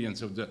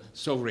experience of the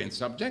sovereign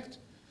subject,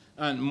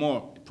 and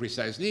more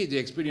precisely, the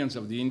experience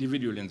of the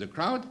individual in the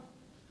crowd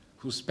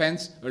who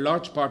spends a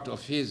large part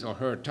of his or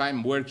her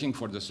time working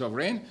for the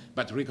sovereign,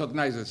 but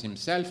recognizes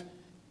himself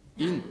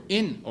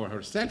in or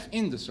herself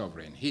in the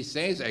sovereign. He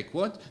says, I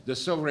quote, the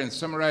sovereign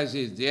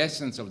summarizes the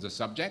essence of the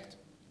subject,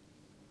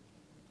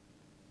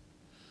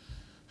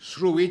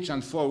 through which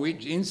and for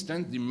which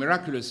instant, the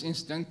miraculous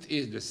instant,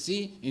 is the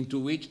sea into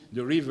which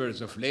the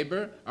rivers of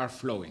labor are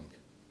flowing.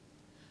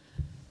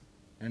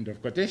 End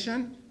of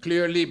quotation.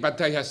 Clearly,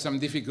 Bataille has some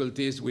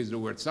difficulties with the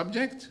word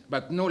subject,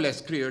 but no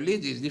less clearly,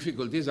 these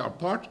difficulties are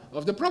part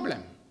of the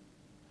problem.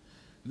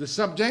 The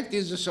subject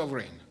is the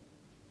sovereign.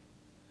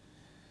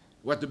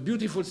 What a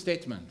beautiful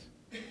statement,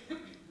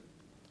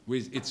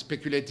 with its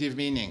speculative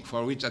meaning,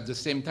 for which at the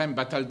same time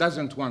Bataille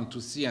doesn't want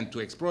to see and to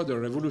explore the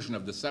revolution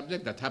of the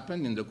subject that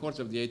happened in the course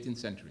of the 18th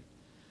century.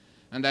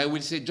 And I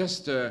will say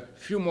just a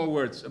few more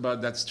words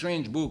about that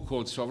strange book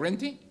called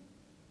Sovereignty,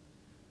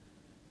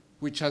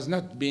 which has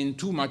not been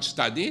too much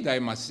studied, I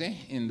must say,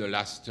 in the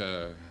last,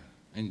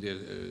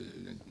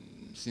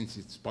 since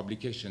its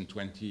publication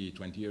 20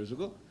 years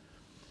ago.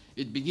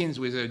 It begins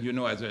with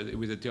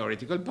a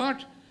theoretical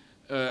part,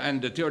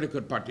 and the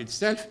theoretical part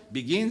itself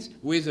begins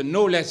with a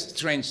no less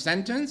strange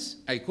sentence.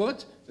 I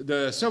quote,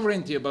 the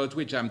sovereignty about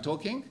which I'm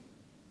talking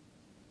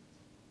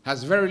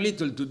has very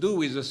little to do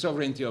with the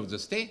sovereignty of the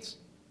states,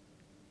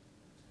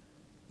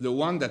 the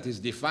one that is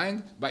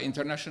defined by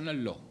international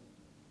law.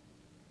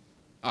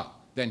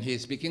 Then he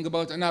is speaking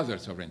about another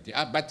sovereignty.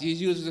 But he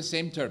uses the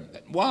same term.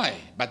 Why,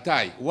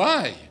 Bataille?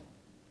 Why?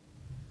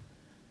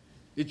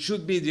 It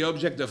should be the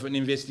object of an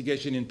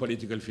investigation in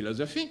political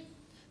philosophy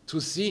to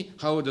see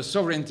how the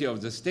sovereignty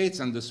of the states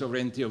and the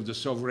sovereignty of the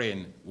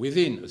sovereign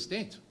within a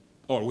state,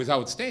 or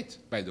without state,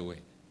 by the way,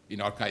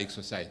 in archaic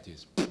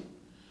societies,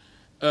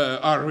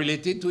 are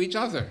related to each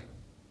other.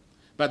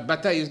 But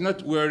Bataille is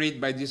not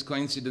worried by this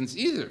coincidence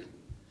either.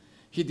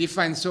 He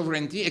defines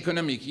sovereignty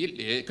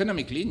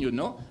economically, you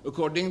know,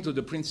 according to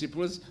the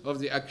principles of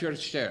the acquired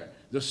share.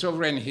 The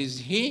sovereign is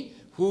he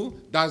who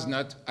does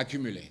not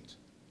accumulate.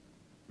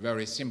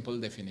 Very simple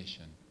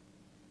definition.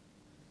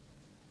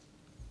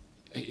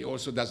 He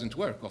also doesn't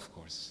work, of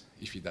course,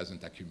 if he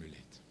doesn't accumulate.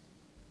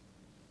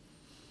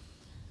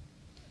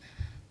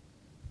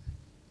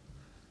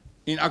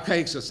 In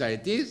archaic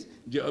societies,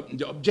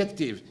 the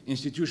objective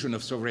institution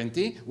of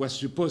sovereignty was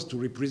supposed to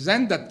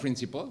represent that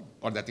principle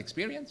or that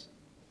experience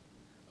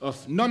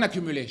of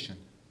non-accumulation.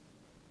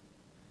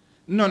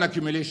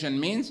 Non-accumulation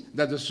means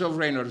that the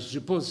sovereign or the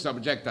supposed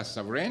subject as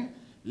sovereign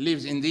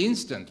lives in the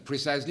instant,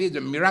 precisely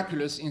the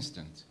miraculous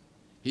instant.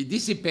 He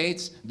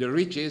dissipates the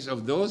riches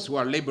of those who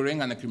are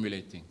laboring and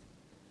accumulating.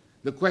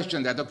 The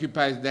question that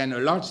occupies then a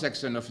large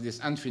section of this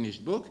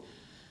unfinished book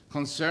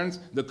concerns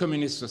the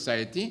communist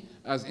society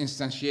as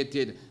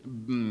instantiated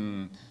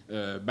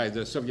by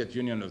the Soviet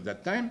Union of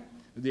that time,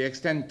 the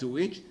extent to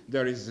which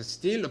there is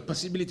still a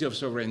possibility of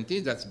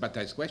sovereignty, that's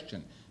Bataille's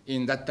question,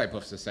 in that type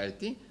of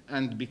society.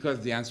 And because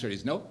the answer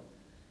is no,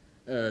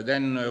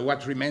 then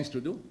what remains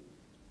to do?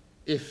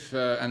 If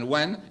and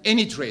when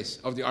any trace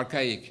of the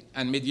archaic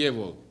and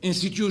medieval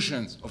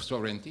institutions of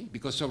sovereignty,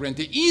 because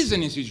sovereignty is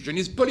an institution,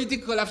 is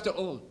political after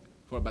all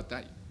for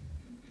Bataille.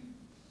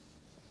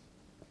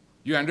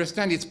 You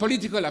understand? It's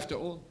political after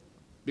all,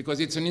 because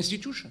it's an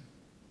institution.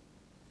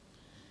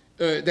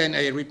 Then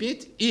I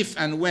repeat, if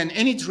and when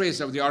any trace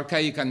of the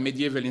archaic and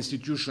medieval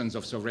institutions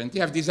of sovereignty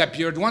have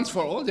disappeared once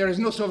for all, there is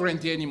no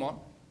sovereignty anymore,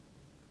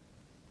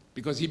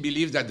 because he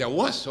believed that there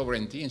was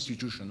sovereignty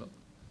institutional.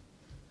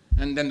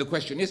 And then the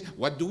question is,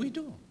 what do we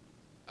do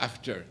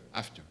after?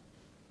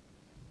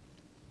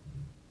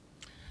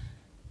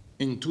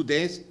 In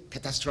today's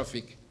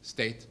catastrophic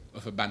state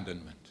of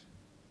abandonment.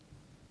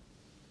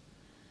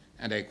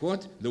 And I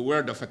quote, the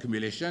word of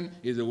accumulation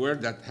is a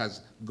word that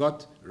has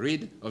got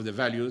rid of the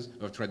values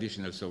of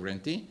traditional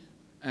sovereignty,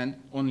 and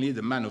only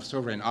the man of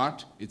sovereign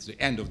art, it's the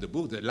end of the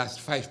book, the last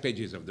 5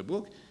 pages of the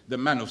book, the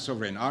man of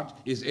sovereign art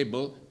is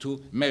able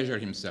to measure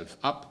himself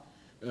up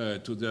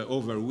to the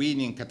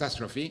overweening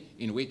catastrophe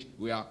in which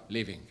we are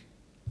living.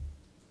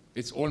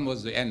 It's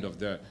almost the end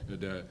of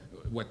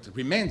what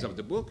remains of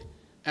the book,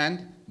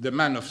 and the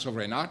man of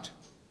sovereign art,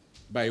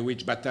 by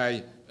which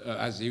Bataille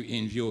has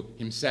in view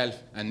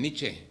himself and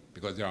Nietzsche,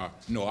 because there are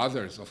no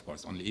others, of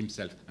course, only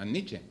himself and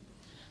Nietzsche,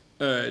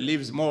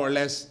 lives more or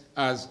less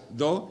as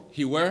though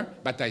he were,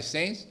 Bataille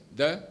says,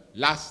 the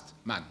last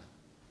man.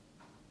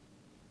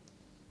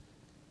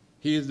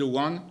 He is the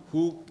one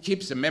who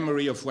keeps a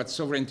memory of what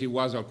sovereignty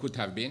was or could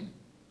have been.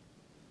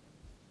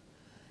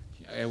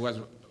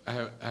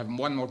 I have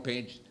one more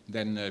page,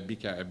 then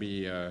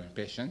be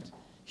patient.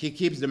 He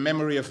keeps the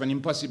memory of an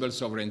impossible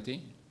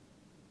sovereignty.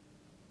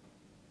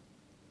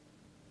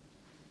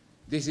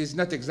 This is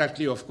not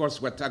exactly, of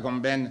course, what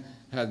Agamben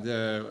had,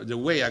 the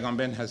way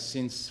Agamben has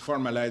since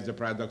formalized the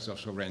paradox of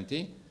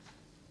sovereignty.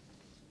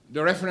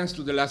 The reference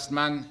to the last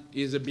man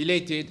is a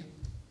belated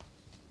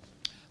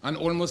and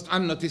almost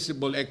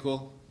unnoticeable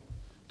echo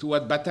to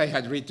what Bataille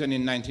had written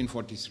in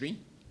 1943,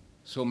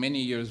 so many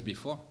years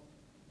before,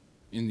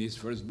 in his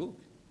first book.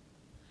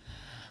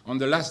 On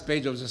the last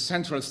page of the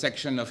central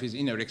section of his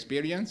inner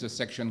experience, a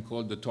section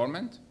called The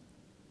Torment,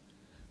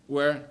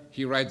 where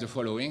he writes the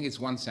following, it's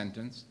one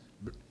sentence,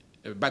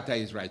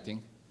 Bataille is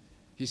writing.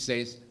 He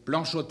says,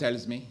 Blanchot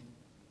tells me,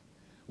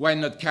 why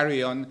not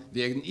carry on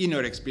the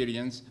inner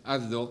experience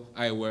as though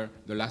I were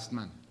the last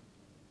man?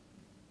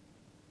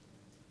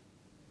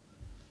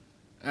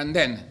 And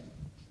then,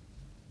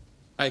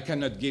 I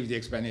cannot give the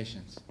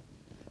explanations.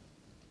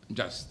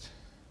 Just,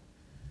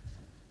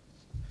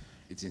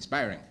 it's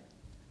inspiring.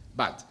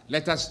 But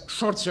let us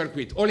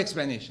short-circuit all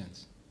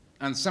explanations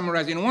and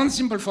summarize in one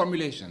simple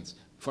formulation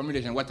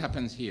what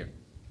happens here.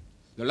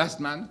 The last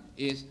man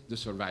is the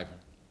survivor.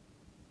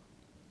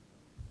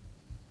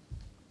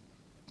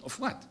 Of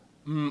what?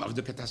 Of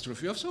the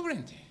catastrophe of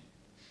sovereignty.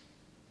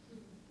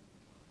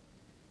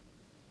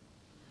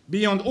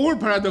 Beyond all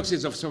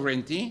paradoxes of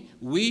sovereignty,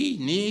 we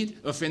need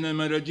a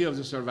phenomenology of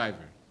the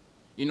survivor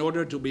in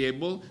order to be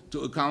able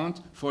to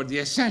account for the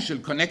essential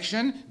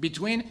connection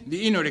between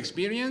the inner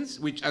experience,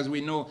 which, as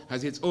we know,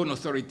 has its own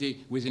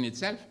authority within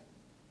itself,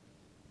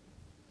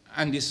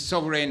 and is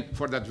sovereign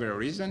for that very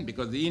reason,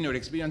 because the inner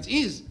experience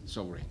is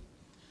sovereign.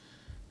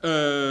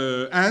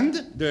 And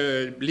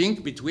the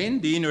link between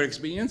the inner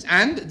experience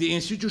and the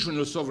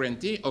institutional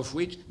sovereignty of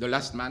which the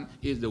last man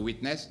is the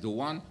witness, the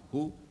one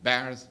who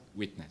bears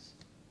witness.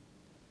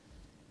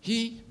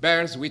 He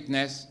bears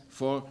witness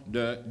for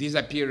the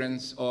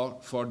disappearance or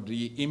for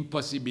the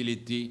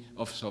impossibility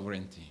of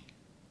sovereignty.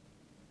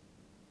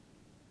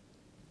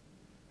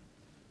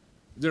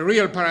 The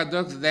real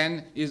paradox,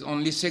 then, is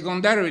only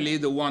secondarily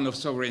the one of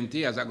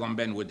sovereignty, as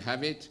Agamben would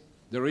have it.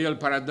 The real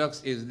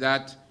paradox is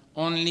that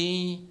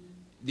only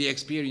the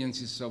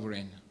experience is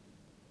sovereign.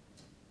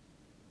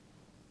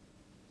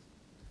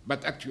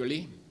 But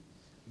actually,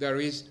 there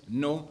is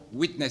no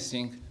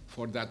witnessing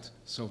for that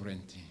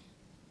sovereignty.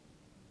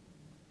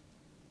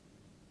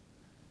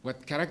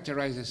 What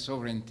characterizes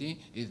sovereignty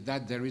is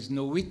that there is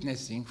no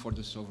witnessing for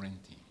the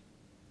sovereignty.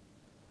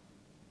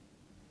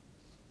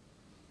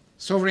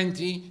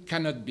 Sovereignty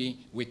cannot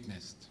be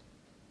witnessed.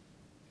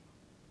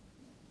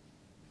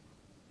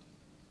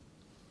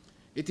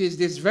 It is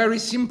this very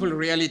simple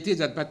reality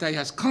that Bataille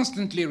has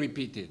constantly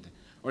repeated,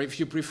 or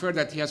if you prefer,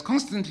 that he has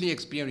constantly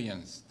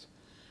experienced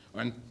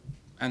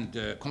and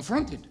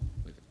confronted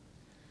with.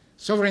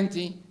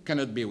 Sovereignty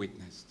cannot be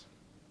witnessed.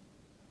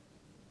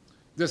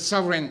 The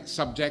sovereign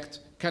subject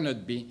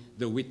cannot be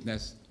the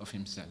witness of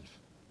himself,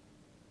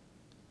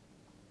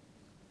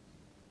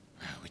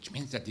 which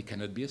means that he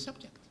cannot be a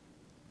subject,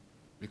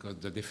 because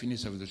the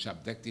definition of the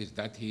subject is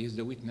that he is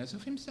the witness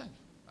of himself,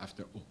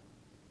 after all.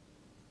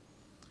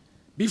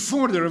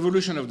 Before the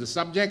revolution of the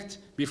subject,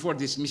 before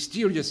this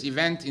mysterious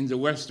event in the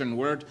Western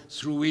world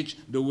through which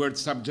the word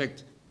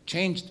subject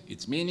changed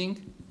its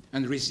meaning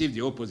and received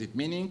the opposite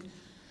meaning,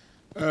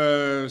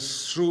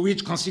 through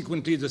which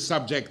consequently the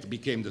subject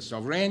became the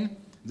sovereign,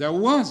 there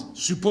was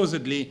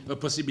supposedly a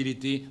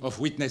possibility of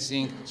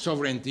witnessing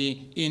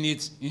sovereignty in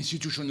its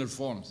institutional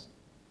forms.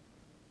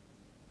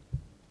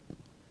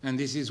 And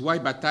this is why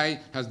Bataille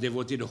has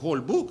devoted a whole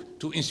book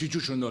to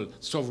institutional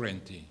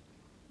sovereignty,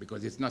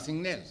 because it's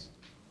nothing else.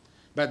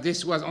 But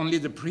this was only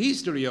the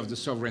prehistory of the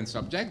sovereign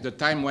subject, the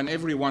time when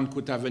everyone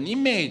could have an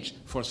image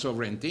for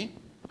sovereignty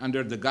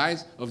under the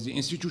guise of the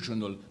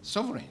institutional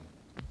sovereign.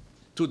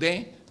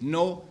 Today,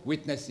 no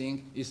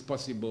witnessing is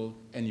possible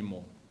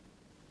anymore.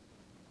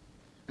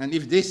 And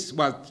if this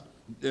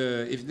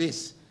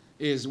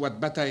is what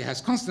Bataille has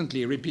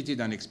constantly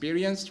repeated and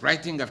experienced,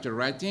 writing after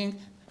writing,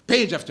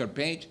 page after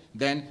page,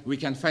 then we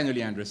can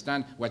finally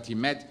understand what he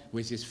meant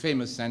with his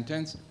famous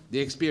sentence, the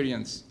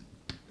experience,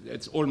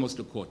 it's almost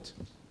a quote.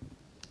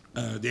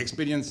 The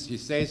experience, he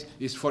says,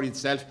 is for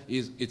itself,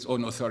 is its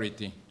own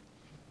authority.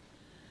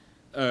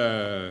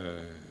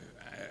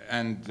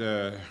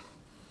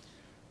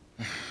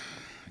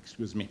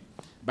 Excuse me,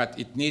 but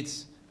it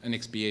needs an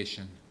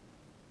expiation.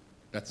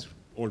 That's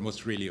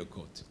almost really a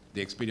quote.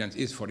 The experience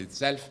is for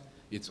itself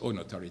its own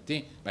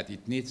authority, but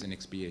it needs an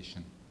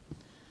expiation.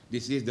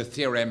 This is the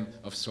theorem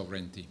of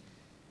sovereignty.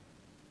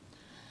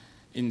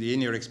 In the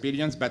inner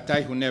experience,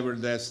 Bataille, who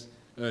nevertheless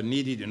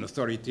needed an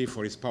authority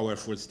for his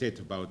powerful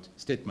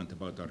statement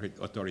about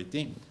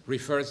authority,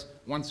 refers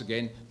once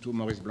again to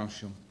Maurice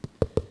Blanchot.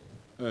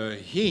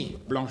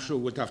 Blanchot,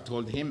 would have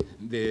told him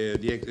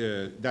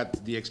that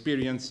the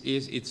experience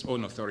is its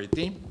own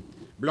authority.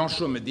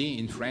 Blanchot me dit,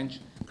 in French,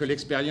 que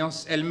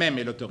l'expérience elle-même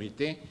est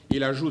l'autorité.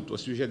 Il ajoute au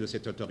sujet de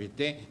cette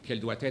autorité qu'elle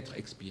doit être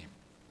expiée.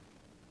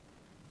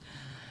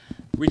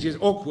 Which is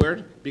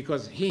awkward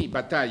because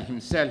Bataille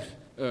himself,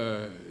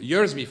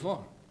 years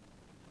before,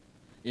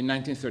 in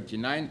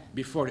 1939,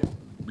 before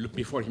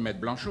he met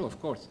Blanchot, of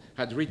course,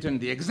 had written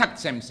the exact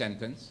same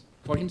sentence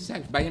for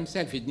himself. By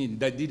himself,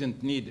 that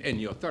didn't need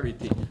any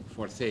authority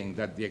for saying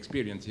that the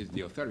experience is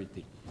the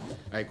authority.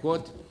 I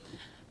quote,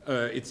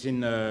 it's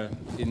in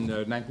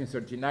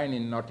 1939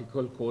 in an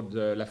article called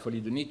La Folie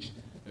de Nietzsche,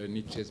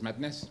 Nietzsche's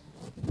Madness,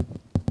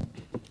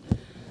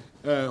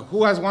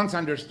 who has once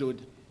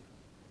understood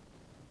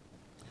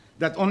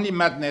that only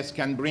madness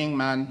can bring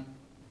man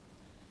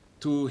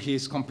to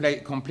his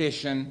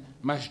completion,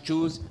 must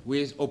choose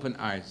with open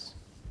eyes.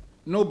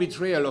 No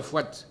betrayal of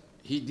what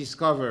he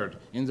discovered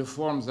in the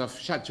forms of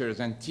shatters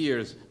and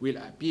tears will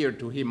appear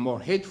to him more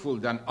hateful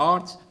than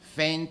art's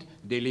feigned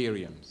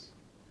deliriums.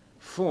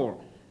 For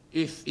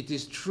if it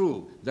is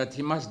true that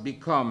he must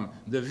become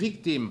the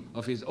victim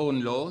of his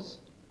own laws,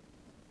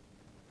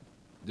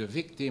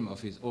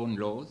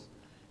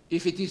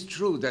 if it is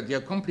true that the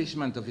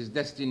accomplishment of his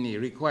destiny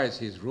requires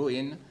his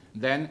ruin,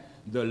 then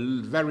the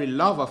very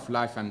love of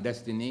life and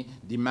destiny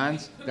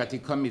demands that he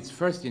commits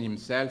first in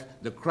himself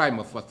the crime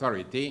of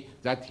authority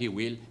that he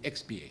will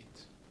expiate.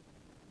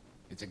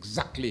 It's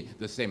exactly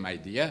the same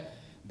idea,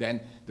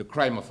 then the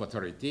crime of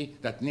authority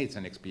that needs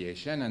an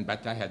expiation, and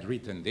Bataille had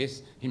written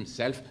this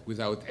himself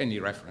without any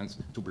reference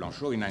to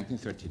Blanchot in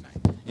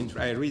 1939.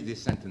 I read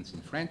this sentence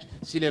in French.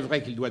 S'il est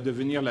vrai qu'il doit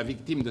devenir la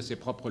victime de ses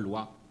propres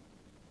lois,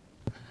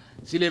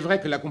 s'il est vrai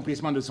que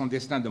l'accomplissement de son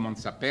destin demande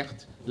sa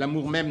perte,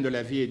 l'amour même de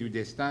la vie et du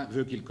destin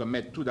veut qu'il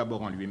commette tout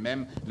d'abord en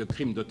lui-même le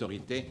crime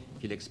d'autorité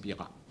qu'il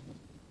expiera.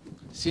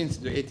 Since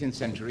the 18th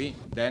century,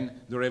 then,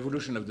 the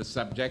revolution of the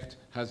subject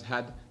has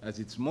had as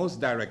its most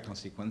direct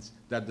consequence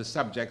that the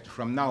subject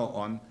from now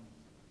on,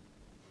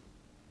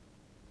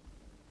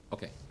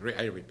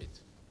 I repeat.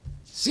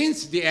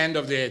 Since the end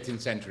of the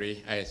 18th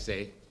century, I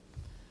say,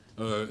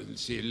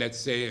 let's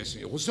say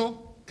Rousseau,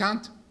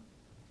 Kant,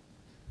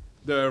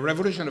 the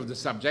revolution of the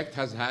subject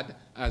has had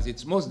as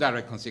its most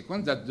direct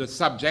consequence that the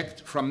subject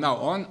from now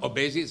on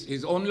obeys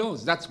his own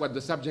laws. That's what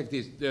the subject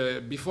is.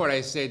 Before I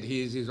said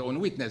he is his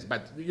own witness,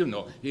 but you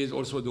know, he is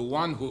also the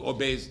one who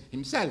obeys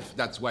himself.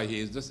 That's why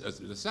he is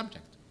the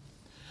subject.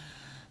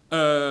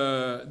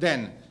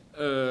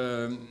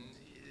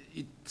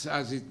 It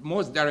has its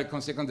most direct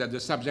consequence that the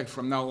subject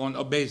from now on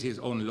obeys his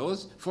own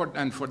laws,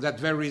 and for that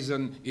very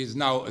reason is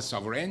now a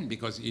sovereign,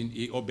 because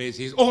he obeys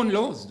his own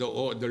laws, the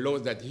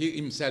laws that he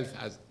himself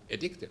has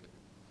edicted.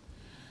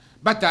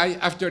 Bataille,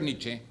 after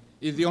Nietzsche,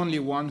 is the only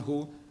one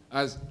who,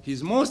 as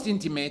his most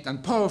intimate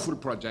and powerful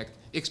project,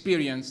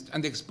 experienced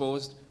and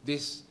exposed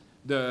this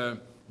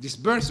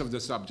birth of the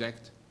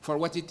subject for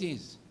what it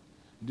is.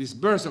 This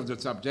birth of the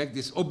subject,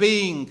 this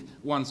obeying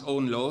one's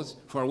own laws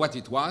for what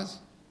it was,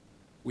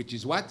 which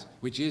is what?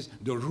 Which is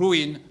the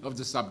ruin of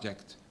the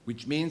subject,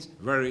 which means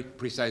very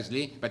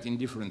precisely, but in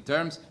different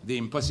terms, the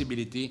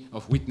impossibility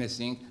of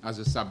witnessing as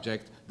a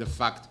subject the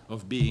fact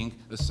of being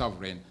a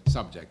sovereign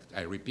subject.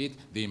 I repeat,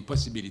 the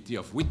impossibility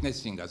of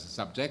witnessing as a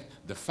subject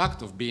the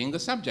fact of being a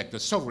subject, a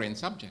sovereign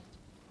subject.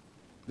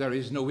 There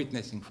is no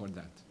witnessing for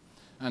that.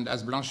 And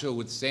as Blanchot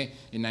would say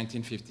in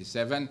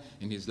 1957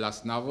 in his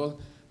last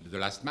novel, The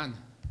Last Man,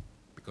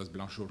 because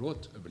Blanchot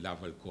wrote a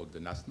novel called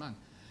The Last Man,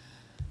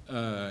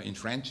 in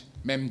French,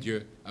 même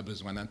Dieu a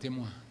besoin d'un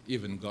témoin.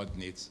 Even God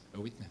needs a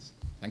witness.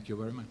 Thank you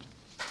very much.